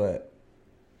me, but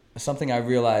something I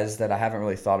realized that I haven't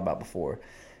really thought about before.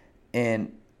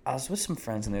 And I was with some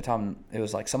friends and they're talking, it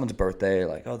was like someone's birthday,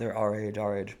 like, oh, they're our age.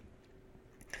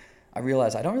 I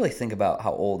realized I don't really think about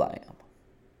how old I am.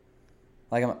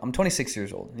 Like I'm 26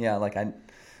 years old. Yeah,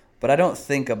 but I don't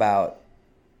think about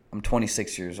I'm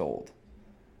 26 years old.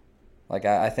 Like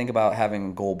I think about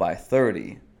having a goal by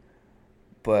 30,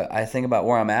 but I think about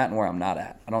where I'm at and where I'm not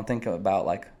at. I don't think about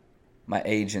like my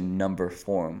age in number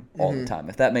form all the time,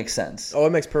 if that makes sense. Oh, it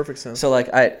makes perfect sense. So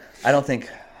like I don't think,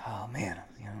 oh man,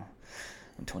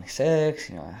 I'm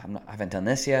 26, I haven't done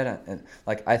this yet.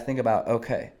 Like I think about,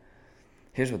 okay,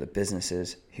 here's where the business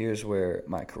is. Here's where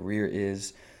my career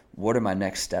is. What are my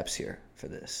next steps here for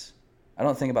this? I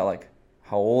don't think about like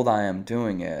how old I am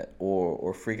doing it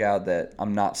or freak out that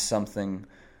I'm not something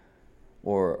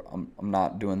or I'm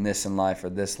not doing this in life or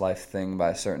this life thing by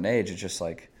a certain age. It's just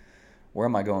like, where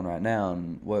am I going right now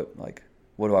and what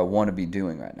do I want to be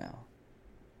doing right now?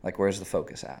 Like, where's the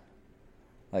focus at?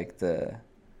 Like I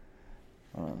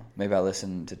don't know, maybe I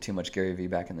listened to too much Gary Vee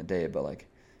back in the day, but like,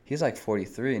 he's like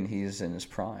 43 and he's in his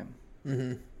prime.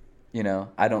 Mm-hmm.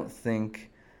 I don't think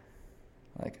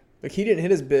like he didn't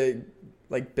hit his big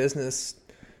like business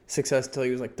success until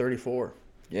he was like 34.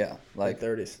 Yeah, like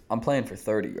 30s. I'm playing for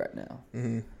 30 right now.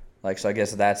 Mm-hmm. Like, so I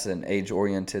guess that's an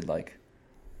age-oriented like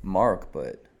mark,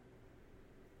 but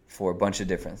for a bunch of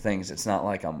different things, it's not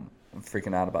like I'm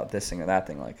freaking out about this thing or that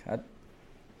thing. Like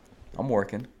I'm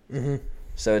working. Mm-hmm.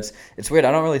 So it's weird.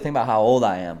 I don't really think about how old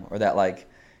I am or that like.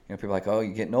 People are like, oh,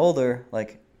 you're getting older,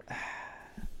 like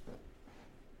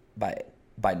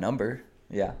by number,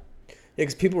 yeah. Yeah,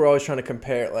 because people were always trying to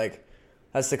compare. Like,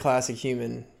 that's the classic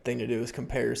human thing to do is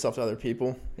compare yourself to other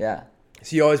people. Yeah.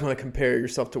 So you always want to compare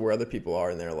yourself to where other people are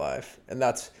in their life, and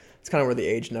it's kind of where the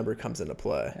age number comes into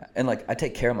play. Yeah. And like I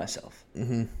take care of myself.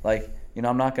 Mm-hmm. Like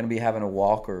I'm not going to be having a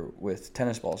walker with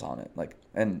tennis balls on it. Like,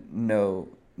 and no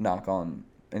knock on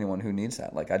anyone who needs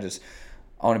that. Like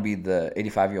I want to be the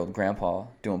 85-year-old grandpa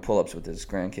doing pull-ups with his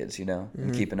grandkids,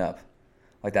 and keeping up.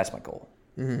 Like, that's my goal.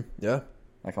 Mm-hmm. Yeah.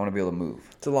 Like, I want to be able to move.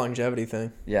 It's a longevity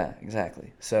thing. Yeah,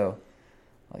 exactly. So,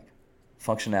 like,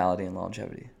 functionality and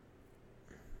longevity.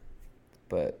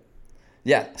 But,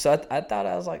 yeah. So, I thought,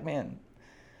 I was like, man,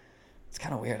 it's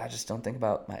kind of weird. I just don't think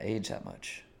about my age that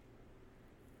much.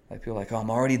 Like, people are like, oh, I'm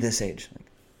already this age. Like,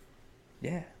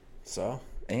 yeah. So?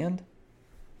 And?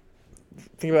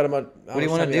 Think about what do you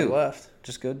want to do? Left.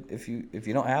 Just go if you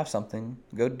don't have something,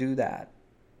 go do that.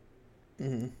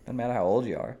 Doesn't matter how old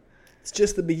you are. It's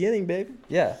just the beginning, baby.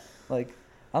 Yeah, like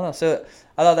I don't know. So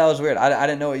I thought that was weird. I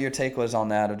didn't know what your take was on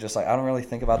that. Of just like I don't really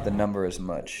think about the number as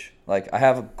much. Like I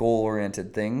have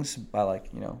goal-oriented things by like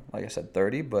I said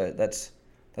 30, but that's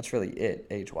really it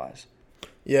age-wise.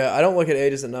 Yeah, I don't look at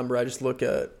age as a number. I just look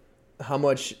at how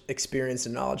much experience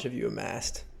and knowledge have you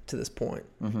amassed to this point.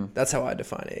 Mm-hmm. That's how I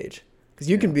define age. Because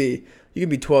you can be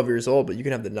 12 years old, but you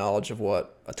can have the knowledge of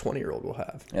what a 20-year-old will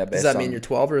have. Yeah, does that mean you're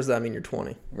 12 or does that mean you're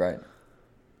 20? Right.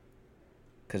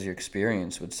 Because your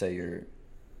experience would say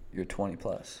you're 20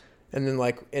 plus. And then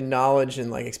like in knowledge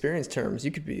and like experience terms,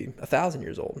 you could be 1,000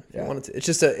 years old if you wanted to. It's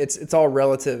just it's all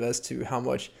relative as to how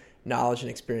much knowledge and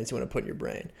experience you want to put in your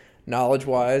brain. Knowledge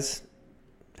wise,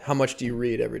 how much do you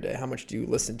read every day? How much do you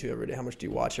listen to every day? How much do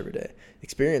you watch every day?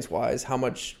 Experience wise, how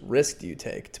much risk do you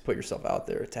take to put yourself out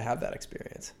there to have that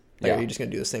experience? Like, are you just going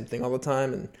to do the same thing all the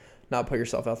time and not put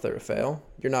yourself out there to fail?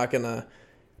 You're not going to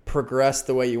progress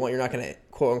the way you want. You're not going to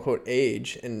quote unquote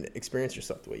age and experience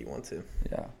yourself the way you want to.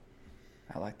 Yeah.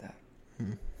 I like that.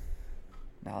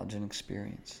 Knowledge and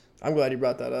experience. I'm glad you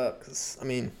brought that up because, I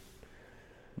mean...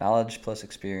 Knowledge plus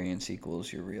experience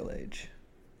equals your real age.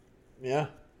 Yeah.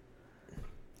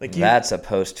 Like that's a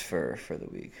post for the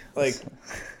week. Like,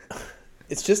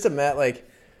 it's just like,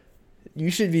 you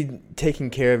should be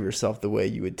taking care of yourself the way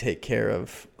you would take care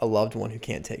of a loved one who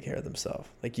can't take care of themselves.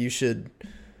 Like, you should...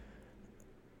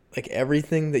 Like,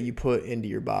 everything that you put into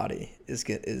your body is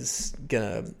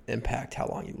gonna impact how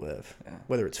long you live. Yeah.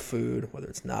 Whether it's food, whether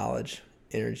it's knowledge,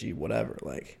 energy, whatever.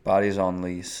 Like, body's on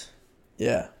lease.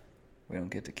 Yeah. We don't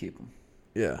get to keep them.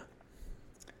 Yeah.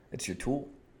 It's your tool.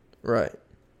 Right.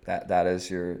 That is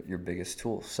your biggest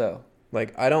tool. So,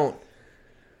 like, I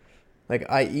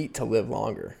eat to live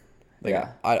longer. Like,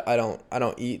 yeah. I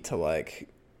don't eat to like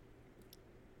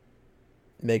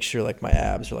make sure like my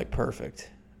abs are like perfect.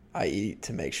 I eat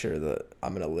to make sure that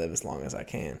I'm going to live as long as I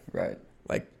can. Right.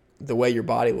 Like, the way your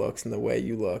body looks and the way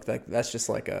you look, like, that's just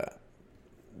like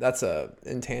that's a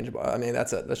intangible. I mean,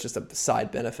 that's just a side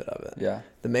benefit of it. Yeah.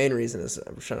 The main reason is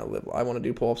I'm trying to live. I want to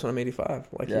do pull-ups when I'm 85,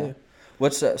 like you.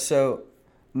 What's so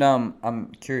now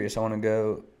I'm curious. I want to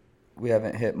go. We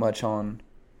haven't hit much on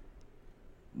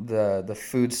the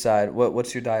food side.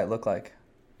 What's your diet look like?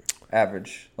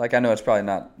 Average. Like, I know it's probably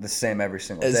not the same every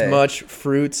single day. As much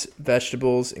fruits,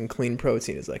 vegetables, and clean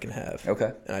protein as I can have.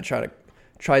 Okay. And I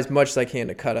try as much as I can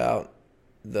to cut out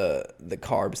the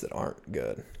carbs that aren't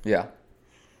good. Yeah.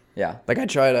 Yeah. Like, I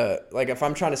try to, like, if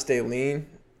I'm trying to stay lean,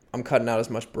 I'm cutting out as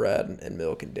much bread and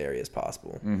milk and dairy as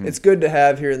possible. Mm-hmm. It's good to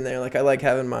have here and there. Like, I like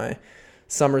having my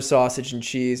summer sausage and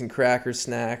cheese and crackers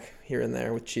snack here and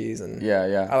there with cheese. And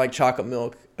yeah. I like chocolate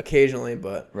milk occasionally,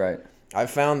 but right. I've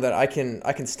found that I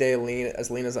can stay lean as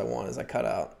I want as I cut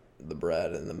out the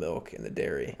bread and the milk and the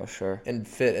dairy. Oh, sure. And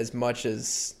fit as much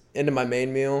as into my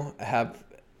main meal. I have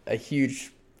a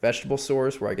huge vegetable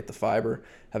source where I get the fiber.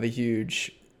 Have a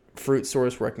huge fruit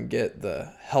source where I can get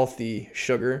the healthy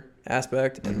sugar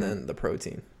aspect and then the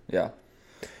protein. Yeah.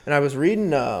 And I was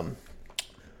reading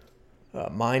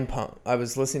Mind Pump. I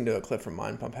was listening to a clip from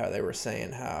Mind Pump how they were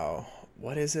saying how,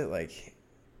 what is it, like,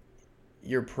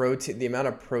 your protein, the amount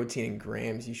of protein in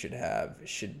grams you should have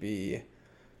should be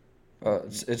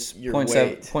it's your 0.7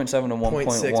 weight. 0.7 to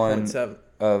 1.1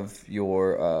 of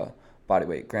your body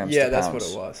weight, grams to pounds. Yeah, that's what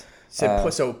it was.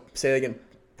 So say that again.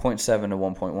 0.7 to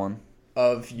 1.1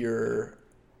 of your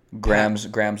grams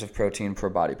of protein per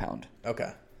body pound.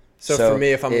 Okay. So for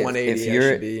me, if I'm 180, I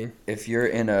should be... If you're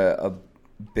in a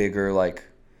bigger, like,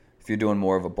 if you're doing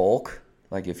more of a bulk,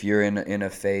 like if you're in a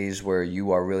phase where you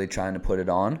are really trying to put it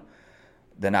on,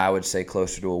 then I would say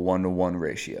closer to a 1-to-1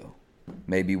 ratio,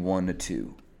 maybe 1 to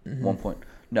 2,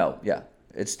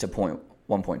 it's to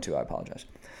 1.2. I apologize,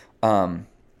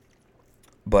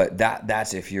 but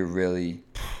that's if you're really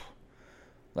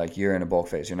like you're in a bulk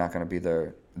phase. You're not going to be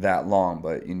there that long,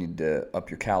 but you need to up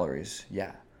your calories.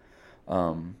 Yeah,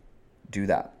 do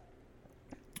that.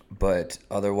 But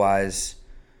otherwise,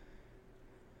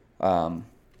 I'd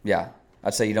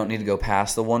say you don't need to go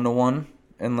past the 1-to-1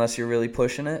 unless you're really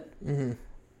pushing it. Mm-hmm.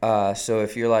 So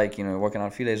if you're like, working out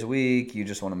a few days a week, you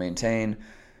just want to maintain,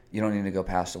 you don't need to go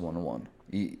past a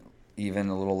 1-to-1. Even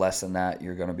a little less than that,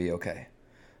 you're going to be okay.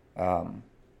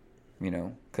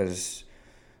 Because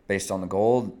based on the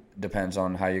goal, depends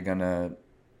on how you're going to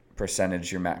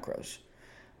percentage your macros.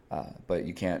 But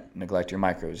you can't neglect your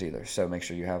micros either. So make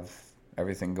sure you have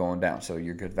everything going down. So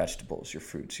your good vegetables, your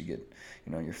fruits, you get,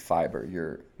 your fiber,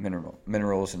 your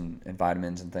minerals and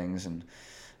vitamins and things. And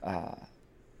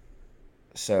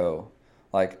so,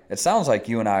 like, it sounds like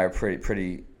you and I are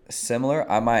pretty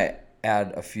similar. I might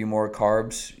add a few more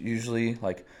carbs usually.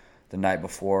 Like, the night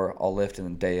before I'll lift and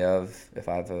the day of if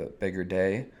I have a bigger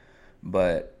day.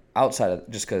 But outside of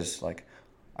just because like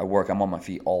I'm on my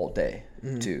feet all day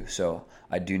too, so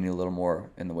I do need a little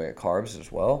more in the way of carbs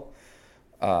as well.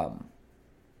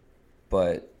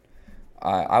 But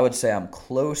I would say I'm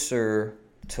closer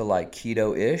to like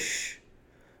keto-ish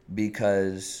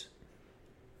because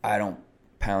I don't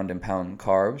pound and pound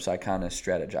carbs. I kind of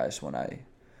strategize when I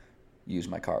use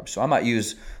my carbs. So I might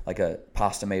use like a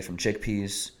pasta made from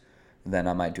chickpeas. Then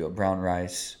I might do a brown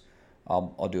rice.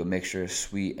 I'll do a mixture of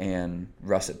sweet and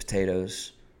russet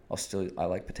potatoes. I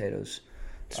like potatoes.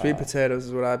 Sweet potatoes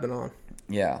is what I've been on.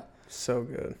 Yeah. So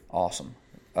good. Awesome.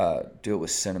 Do it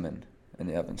with cinnamon in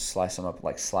the oven. Slice them up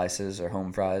like slices or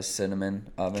home fries, cinnamon,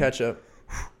 oven. Ketchup.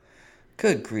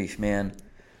 Good grief, man.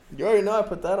 You already know I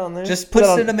put that on there. Just put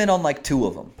cinnamon on like 2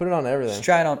 of them. Put it on everything. Just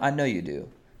try it on. I know you do.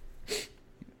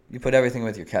 You put everything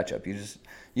with your ketchup.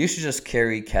 You should just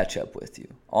carry ketchup with you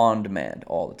on demand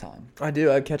all the time. I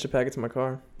do. I have ketchup packets in my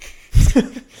car.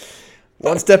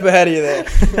 One step ahead of you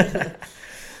there.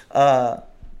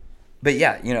 But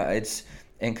yeah,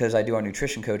 and because I do our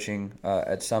nutrition coaching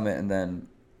at Summit and then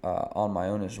on my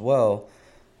own as well,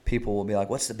 people will be like,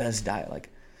 "What's the best diet?" Like,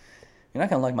 you're not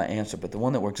gonna like my answer, but the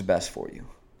one that works best for you.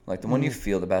 Like the one you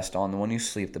feel the best on, the one you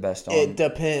sleep the best on. It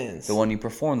depends. The one you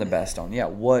perform the best on. Yeah,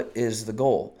 what is the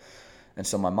goal? And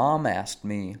so my mom asked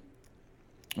me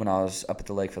when I was up at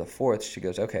the lake for the 4th, she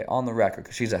goes, okay, on the record,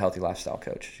 because she's a healthy lifestyle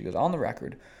coach. She goes, on the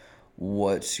record,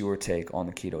 what's your take on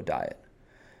the keto diet?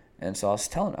 And so I was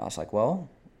telling her, I was like, well,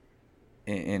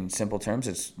 in simple terms,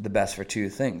 it's the best for 2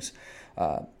 things,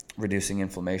 reducing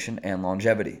inflammation and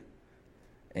longevity.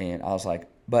 And I was like,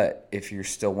 but if you're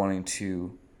still wanting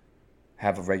to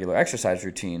have a regular exercise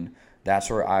routine, that's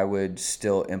where I would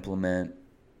still implement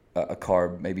a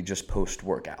carb, maybe just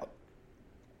post-workout.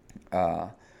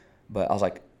 But I was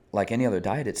like any other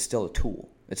diet, it's still a tool.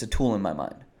 It's a tool in my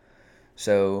mind.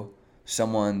 So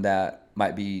someone that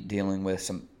might be dealing with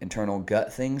some internal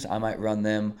gut things, I might run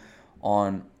them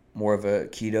on more of a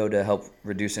keto to help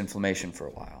reduce inflammation for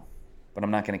a while. But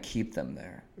I'm not going to keep them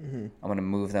there. Mm-hmm. I'm going to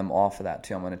move them off of that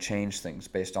too. I'm going to change things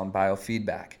based on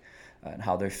biofeedback and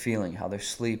how they're feeling, how they're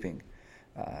sleeping,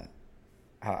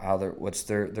 what's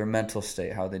their mental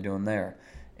state, how are they doing there,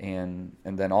 and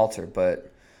then alter.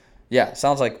 But yeah,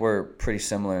 sounds like we're pretty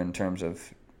similar in terms of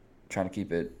trying to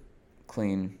keep it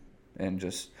clean and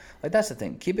just like that's the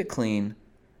thing. Keep it clean.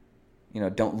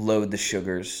 Don't load the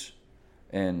sugars,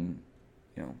 and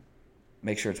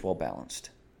make sure it's well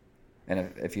balanced.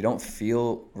 And if you don't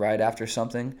feel right after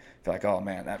something, if you're like, oh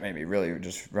man, that made me really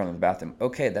just run to the bathroom.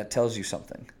 Okay, that tells you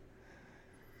something.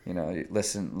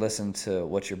 Listen to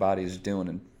what your body is doing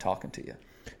and talking to you.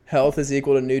 Health is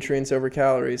equal to nutrients over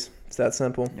calories. It's that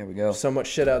simple. There we go. So much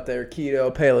shit out there.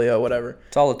 Keto, paleo, whatever.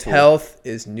 It's all a tool. Health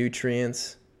is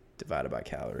nutrients divided by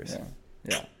calories.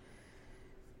 Yeah.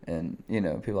 And,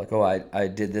 people are like, oh, I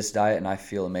did this diet and I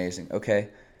feel amazing. Okay,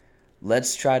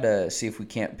 let's try to see if we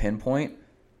can't pinpoint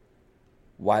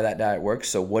why that diet works.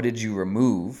 So what did you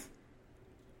remove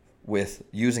with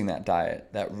using that diet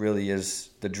that really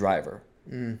is the driver?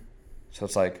 So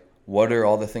it's like, what are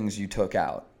all the things you took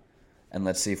out? And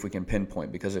let's see if we can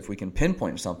pinpoint. Because if we can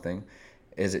pinpoint something,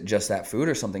 is it just that food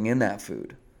or something in that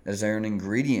food? Is there an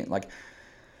ingredient? Like,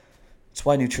 it's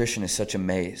why nutrition is such a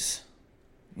maze.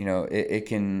 It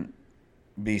can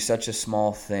be such a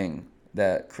small thing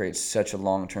that creates such a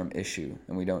long-term issue,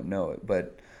 and we don't know it.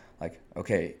 But, like,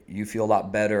 okay, you feel a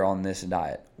lot better on this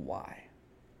diet. Why?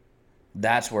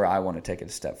 That's where I want to take it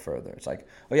a step further. It's like,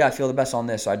 oh yeah, I feel the best on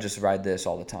this, so I just ride this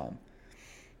all the time.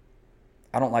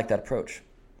 I don't like that approach.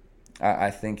 I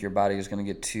think your body is going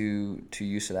to get too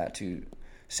used to that, too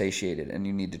satiated, and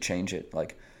you need to change it.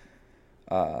 Like,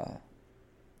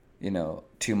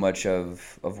 too much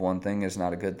of one thing is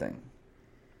not a good thing.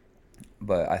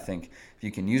 But I think if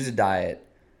you can use a diet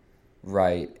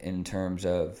right in terms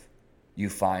of you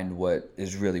find what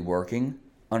is really working,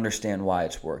 understand why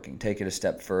it's working, take it a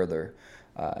step further,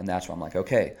 and that's why I'm like,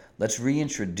 okay, let's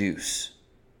reintroduce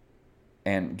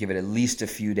and give it at least a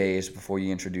few days before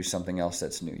you introduce something else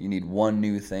that's new. You need one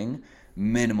new thing,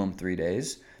 minimum 3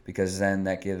 days, because then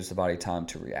that gives the body time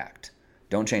to react.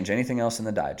 Don't change anything else in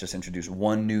the diet. Just introduce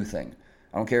one new thing.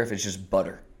 I don't care if it's just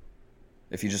butter.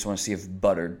 If you just want to see if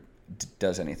butter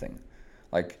does anything,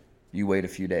 like you wait a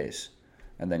few days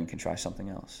and then you can try something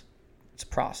else. It's a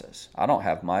process. I don't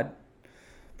have my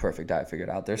perfect diet figured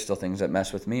out. There's still things that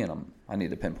mess with me, and I need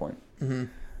to pinpoint. Mm-hmm.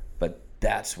 But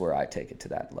that's where I take it to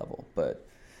that level. But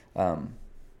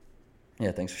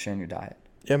yeah, thanks for sharing your diet.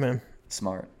 Yeah, man.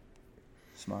 Smart.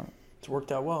 It's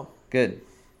worked out well. Good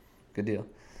deal.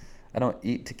 I don't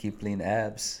eat to keep lean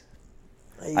abs.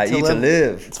 I eat to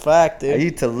live. It's fact, dude. I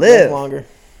eat to live longer.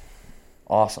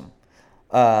 Awesome.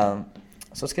 So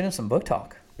let's get into some book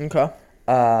talk. Okay.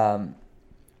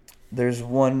 There's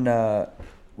one,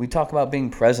 we talk about being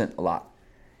present a lot.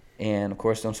 And, of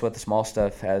course, Don't Sweat the Small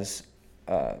Stuff has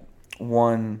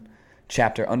one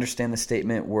chapter, understand the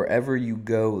statement, wherever you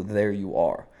go, there you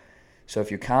are. So if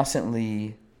you're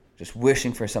constantly just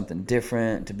wishing for something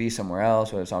different, to be somewhere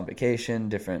else, whether it's on vacation,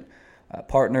 different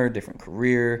partner, different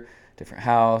career, different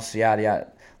house, yada,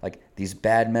 yada, like these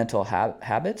bad mental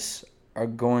habits are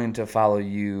going to follow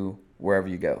you wherever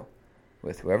you go,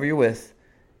 with whoever you're with,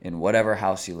 in whatever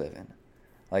house you live in.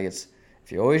 Like if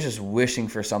you're always just wishing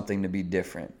for something to be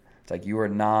different, it's like you are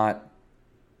not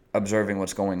observing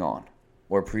what's going on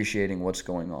or appreciating what's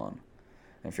going on.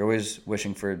 And if you're always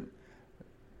wishing for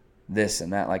this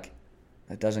and that, like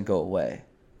that doesn't go away.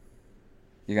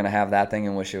 You're going to have that thing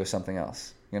and wish it was something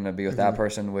else. You're going to be with that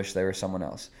person, wish they were someone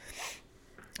else.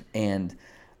 And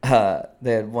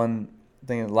they had one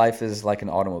thing, life is like an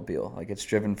automobile. Like it's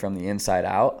driven from the inside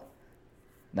out,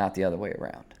 not the other way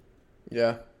around.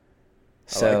 Yeah.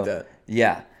 So, I like that.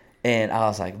 Yeah. And I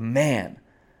was like, man,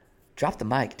 drop the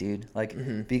mic, dude.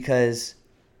 Like, because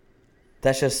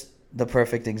that's just the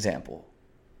perfect example.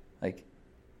 Like,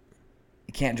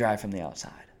 you can't drive from the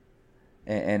outside.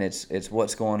 And it's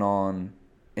what's going on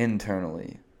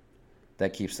internally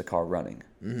that keeps the car running.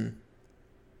 Mm-hmm.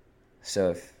 So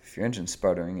if your engine's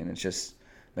sputtering and it's just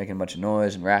making a bunch of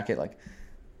noise and racket, like,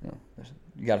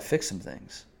 you got to fix some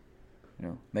things.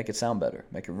 Make it sound better,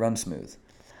 make it run smooth.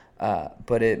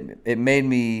 But it made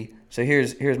me. So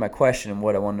here's my question and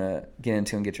what I want to get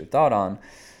into and get your thought on.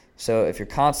 So if you're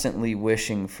constantly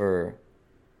wishing for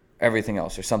everything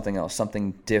else or something else,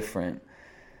 something different,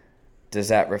 does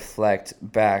that reflect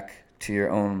back to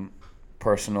your own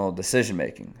personal decision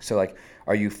making? So like,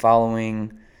 are you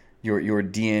following your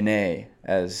DNA,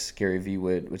 as Gary Vee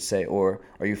would say, or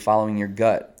are you following your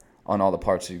gut on all the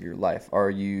parts of your life? Are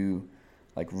you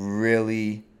like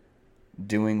really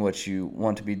doing what you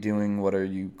want to be doing? What are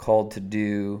you called to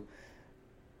do?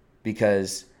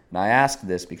 Because, and I ask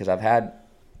this because I've had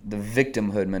the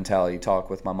victimhood mentality talk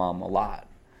with my mom a lot,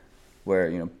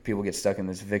 where people get stuck in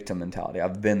this victim mentality.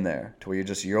 I've been there, to where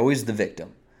you're always the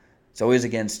victim. It's always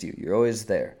against you. You're always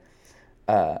there.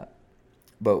 But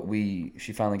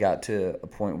she finally got to a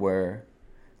point where,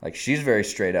 like, she's very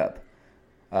straight up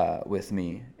with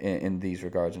me in these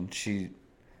regards, and she,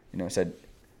 said,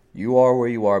 "You are where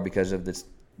you are because of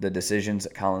the decisions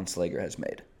that Colin Slager has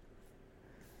made."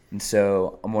 And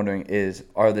so I'm wondering,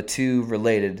 are the two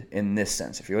related in this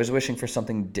sense? If you're always wishing for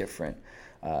something different,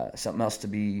 something else to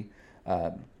be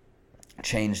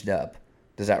changed up,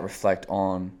 does that reflect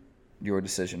on your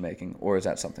decision making, or is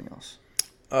that something else?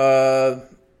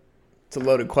 It's a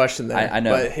loaded question there. I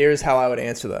know. But here's how I would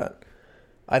answer that.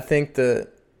 I think that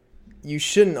you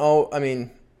shouldn't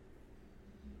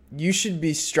you should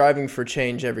be striving for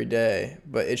change every day,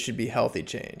 but it should be healthy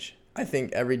change. I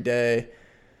think every day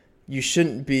you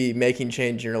shouldn't be making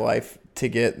change in your life to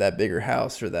get that bigger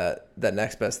house or that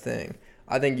next best thing.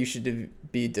 I think you should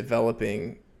be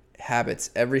developing habits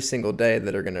every single day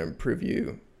that are going to improve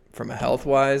you from a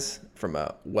health-wise, from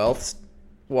a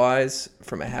wealth-wise,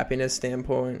 from a happiness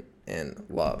standpoint, and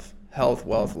love. Health,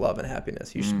 wealth, love, and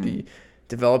happiness. You should be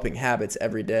developing habits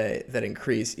every day that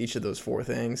increase each of those four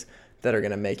things that are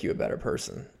going to make you a better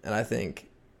person. And I think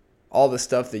all the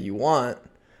stuff that you want,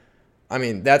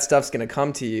 that stuff's going to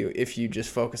come to you if you just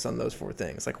focus on those four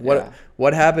things. Like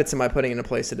what habits am I putting into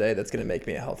place today that's going to make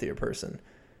me a healthier person?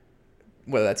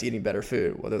 Whether that's eating better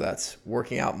food, whether that's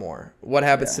working out more. What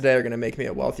habits today are going to make me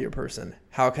a wealthier person?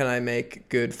 How can I make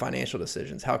good financial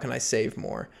decisions? How can I save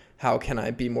more? How can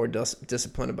I be more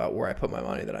disciplined about where I put my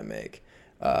money that I make?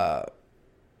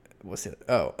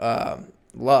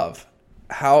 Love.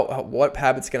 What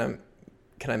habits can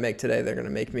I make today that are going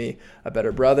to make me a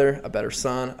better brother, a better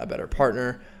son, a better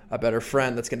partner, a better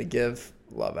friend that's going to give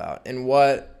love out? And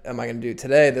what am I going to do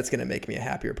today that's going to make me a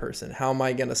happier person? How am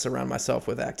I going to surround myself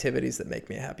with activities that make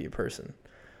me a happier person?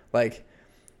 Like,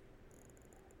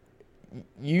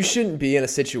 you shouldn't be in a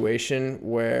situation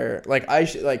where,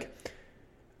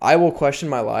 I will question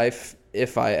my life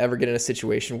if I ever get in a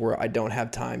situation where I don't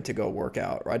have time to go work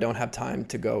out, or I don't have time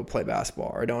to go play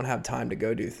basketball, or I don't have time to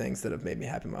go do things that have made me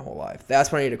happy my whole life.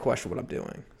 That's when I need to question what I'm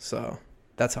doing. So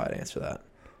that's how I'd answer that.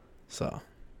 So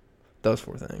those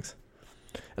four things.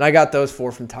 And I got those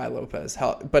four from Tai Lopez.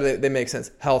 But they make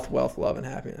sense. Health, wealth, love, and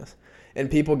happiness.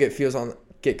 And people get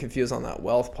confused on that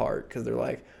wealth part because they're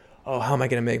like, oh, how am I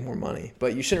going to make more money?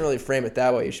 But you shouldn't really frame it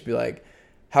that way. You should be like,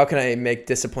 how can I make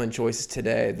disciplined choices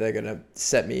today that are going to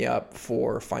set me up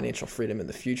for financial freedom in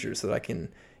the future so that I can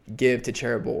give to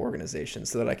charitable organizations,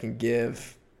 so that I can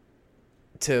give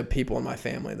to people in my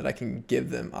family, that I can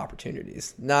give them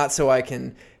opportunities, not so I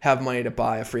can have money to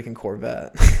buy a freaking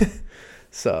Corvette.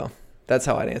 So that's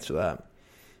how I'd answer that.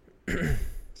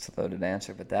 It's a loaded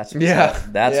answer, but that's what's up.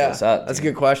 That's what's up. That's a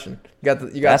good question.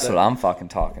 That's what I'm fucking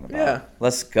talking about. Yeah.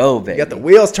 Let's go, baby. You got the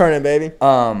wheels turning, baby.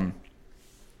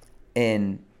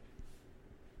 And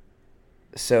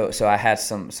so I had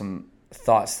some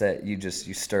thoughts that you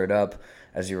stirred up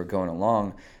as you were going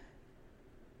along.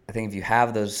 I think if you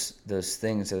have those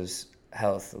things, those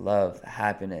health, love,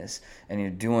 happiness, and you're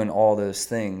doing all those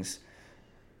things,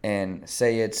 and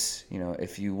say it's,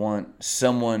 if you want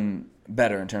someone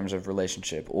better in terms of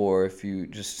relationship, or if you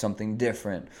just something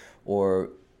different,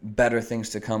 or better things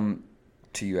to come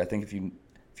to you. I think if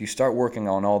you start working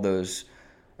on all those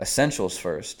essentials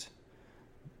first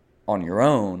on your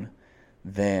own,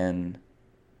 then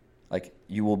like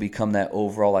you will become that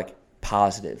overall like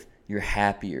positive. You're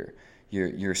happier.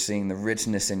 You're seeing the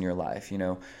richness in your life.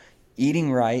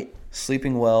 Eating right,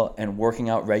 sleeping well, and working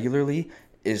out regularly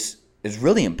is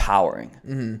really empowering.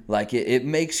 Mm-hmm. Like it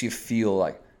makes you feel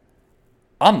like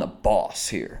I'm the boss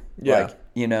here. Yeah.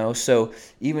 Like, so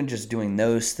even just doing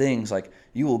those things, like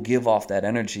you will give off that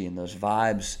energy and those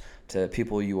vibes to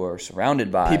people you are surrounded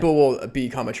by. People will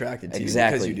become attracted to you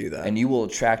because you do that. And you will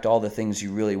attract all the things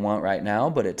you really want right now,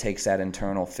 but it takes that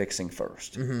internal fixing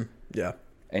first. Mm-hmm. Yeah.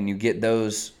 And you get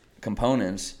those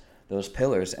components, those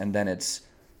pillars, and then it's,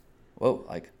 whoa,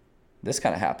 like this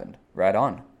kind of happened. Right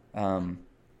on.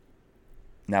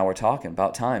 Now we're talking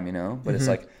about time, but mm-hmm. It's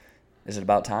like, is it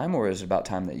about time, or is it about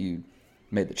time that you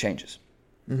made the changes?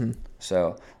 Mm-hmm.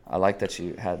 So I like that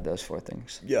you had those 4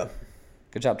 things. Yeah.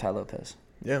 Good job, Ty Lopez.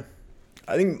 Yeah.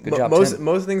 I think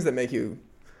most things that make you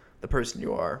the person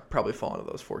you are probably fall into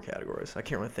those 4 categories. I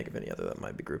can't really think of any other that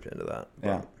might be grouped into that.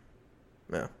 Yeah.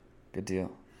 Yeah. Good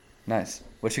deal. Nice.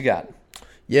 What you got?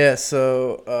 Yeah,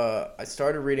 so I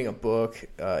started reading a book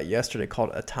yesterday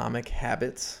called Atomic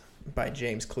Habits by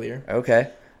James Clear.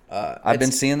 Okay. I've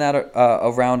been seeing that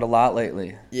around a lot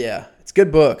lately. Yeah, it's a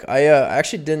good book. I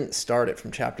actually didn't start it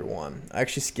from chapter 1. I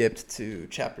actually skipped to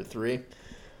chapter 3.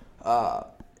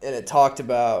 And it talked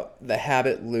about the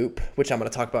habit loop, which I'm going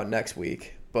to talk about next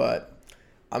week. But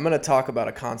I'm going to talk about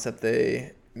a concept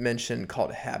they mentioned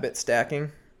called habit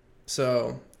stacking.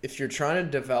 So if you're trying to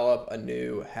develop a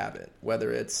new habit,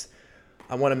 whether it's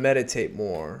I want to meditate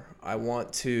more, I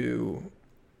want to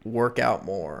work out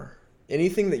more,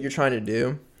 anything that you're trying to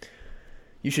do,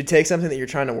 you should take something that you're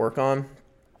trying to work on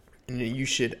and you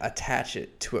should attach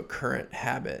it to a current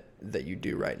habit that you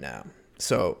do right now.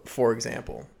 So, for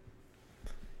example,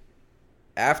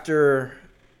 after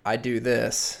I do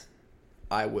this,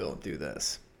 I will do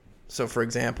this. So, for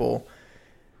example,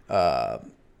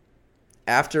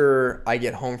 after I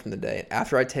get home from the day,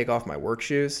 after I take off my work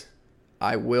shoes,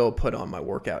 I will put on my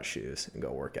workout shoes and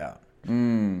go work out.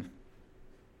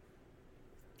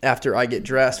 After I get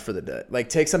dressed for the day. Like,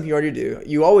 take something you already do.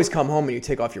 You always come home and you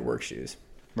take off your work shoes.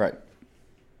 Right.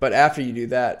 But after you do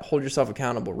that, hold yourself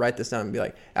accountable. Write this down and be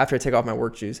like, after I take off my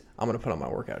work shoes, I'm going to put on my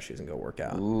workout shoes and go work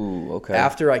out. Ooh, okay.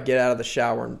 After I get out of the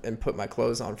shower and put my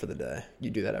clothes on for the day, you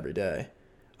do that every day,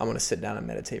 I'm going to sit down and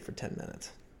meditate for 10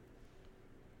 minutes.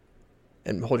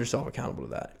 And hold yourself accountable to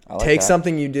that. Take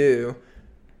something you do,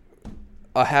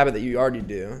 a habit that you already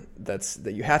do,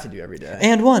 that you have to do every day.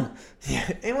 And one. Yeah,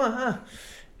 and one, huh?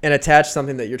 And attach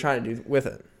something that you're trying to do with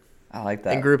it. I like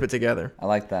that. And group it together. I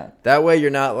like that. That way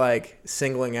you're not like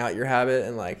singling out your habit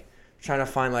and like trying to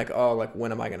find like, oh, like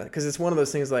when am I going to, because it's one of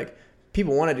those things like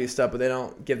people want to do stuff, but they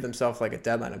don't give themselves like a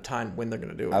deadline of time when they're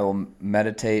going to do it. I will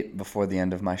meditate before the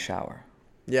end of my shower.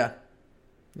 Yeah.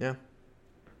 Yeah.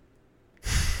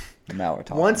 Now we're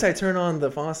talking. Once I turn on the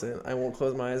faucet, I won't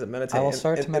close my eyes and meditate. I will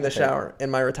start to meditate in the shower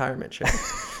in my retirement chair.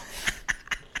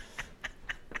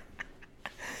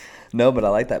 No, but I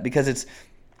like that because it's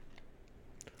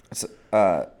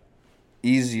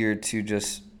easier to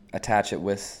just attach it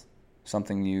with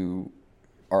something you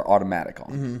are automatic on.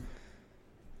 Mm-hmm.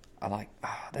 I like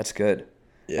that's good.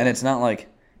 Yeah. And it's not like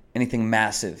anything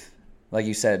massive. Like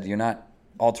you said, you're not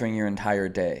altering your entire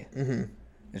day. Mm-hmm.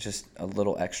 It's just a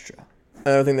little extra.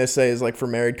 Another thing they say is like for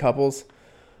married couples,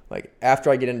 like after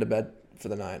I get into bed for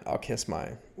the night, I'll kiss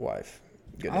my wife.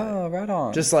 Good night. Oh, right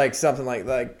on. Just like something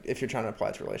like if you're trying to apply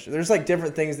it to a relationship. There's like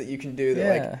different things that you can do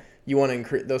that like you want to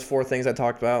increase those 4 things I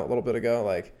talked about a little bit ago.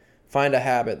 Like find a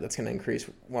habit that's going to increase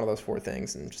one of those 4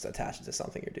 things and just attach it to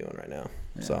something you're doing right now.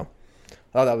 Yeah. So I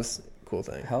thought that was a cool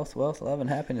thing. Health, wealth, love, and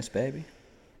happiness, baby.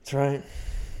 That's right.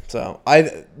 So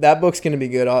that book's gonna be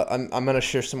good. I'm gonna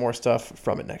share some more stuff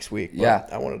from it next week. Yeah,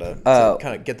 I wanted to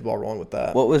kind of get the ball rolling with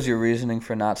that. What was your reasoning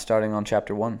for not starting on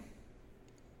chapter 1?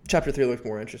 Chapter 3 looks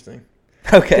more interesting.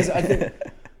 Okay. Because I think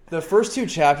the first 2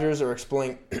 chapters are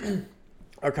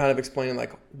kind of explaining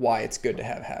like why it's good to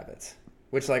have habits.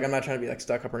 Which like I'm not trying to be like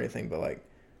stuck up or anything, but like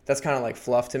that's kind of like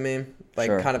fluff to me. Like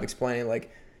Sure. kind of explaining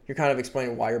like. You're kind of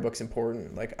explaining why your book's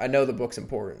important. Like, I know the book's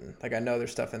important. Like, I know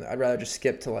there's stuff in there. I'd rather just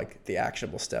skip to, like, the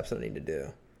actionable steps that I need to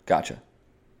do. Gotcha.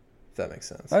 If that makes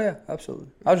sense. Oh, yeah, absolutely.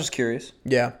 I was just curious.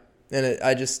 Yeah. And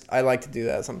I like to do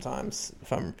that sometimes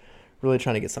if I'm really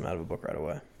trying to get something out of a book right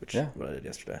away, which is what I did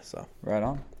yesterday. So Right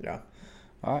on. Yeah.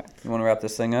 All right. You want to wrap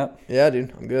this thing up? Yeah,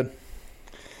 dude. I'm good.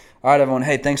 All right, everyone.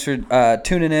 Hey, thanks for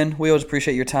tuning in. We always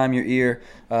appreciate your time, your ear.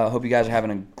 Hope you guys are having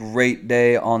a great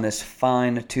day on this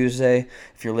fine Tuesday.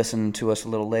 If you're listening to us a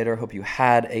little later, hope you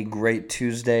had a great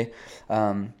Tuesday.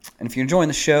 And if you're enjoying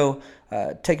the show,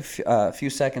 take a few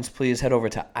seconds, please. Head over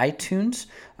to iTunes.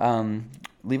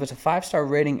 Leave us a 5-star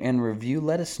rating and review.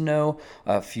 Let us know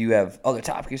if you have other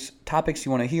topics you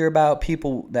want to hear about,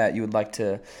 people that you would like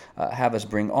to have us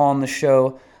bring on the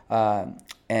show.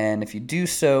 And if you do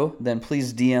so, then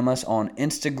please DM us on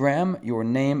Instagram, your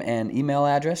name and email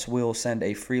address. We'll send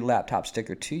a free laptop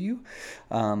sticker to you.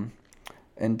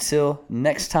 Until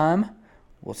next time,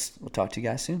 we'll talk to you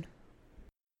guys soon.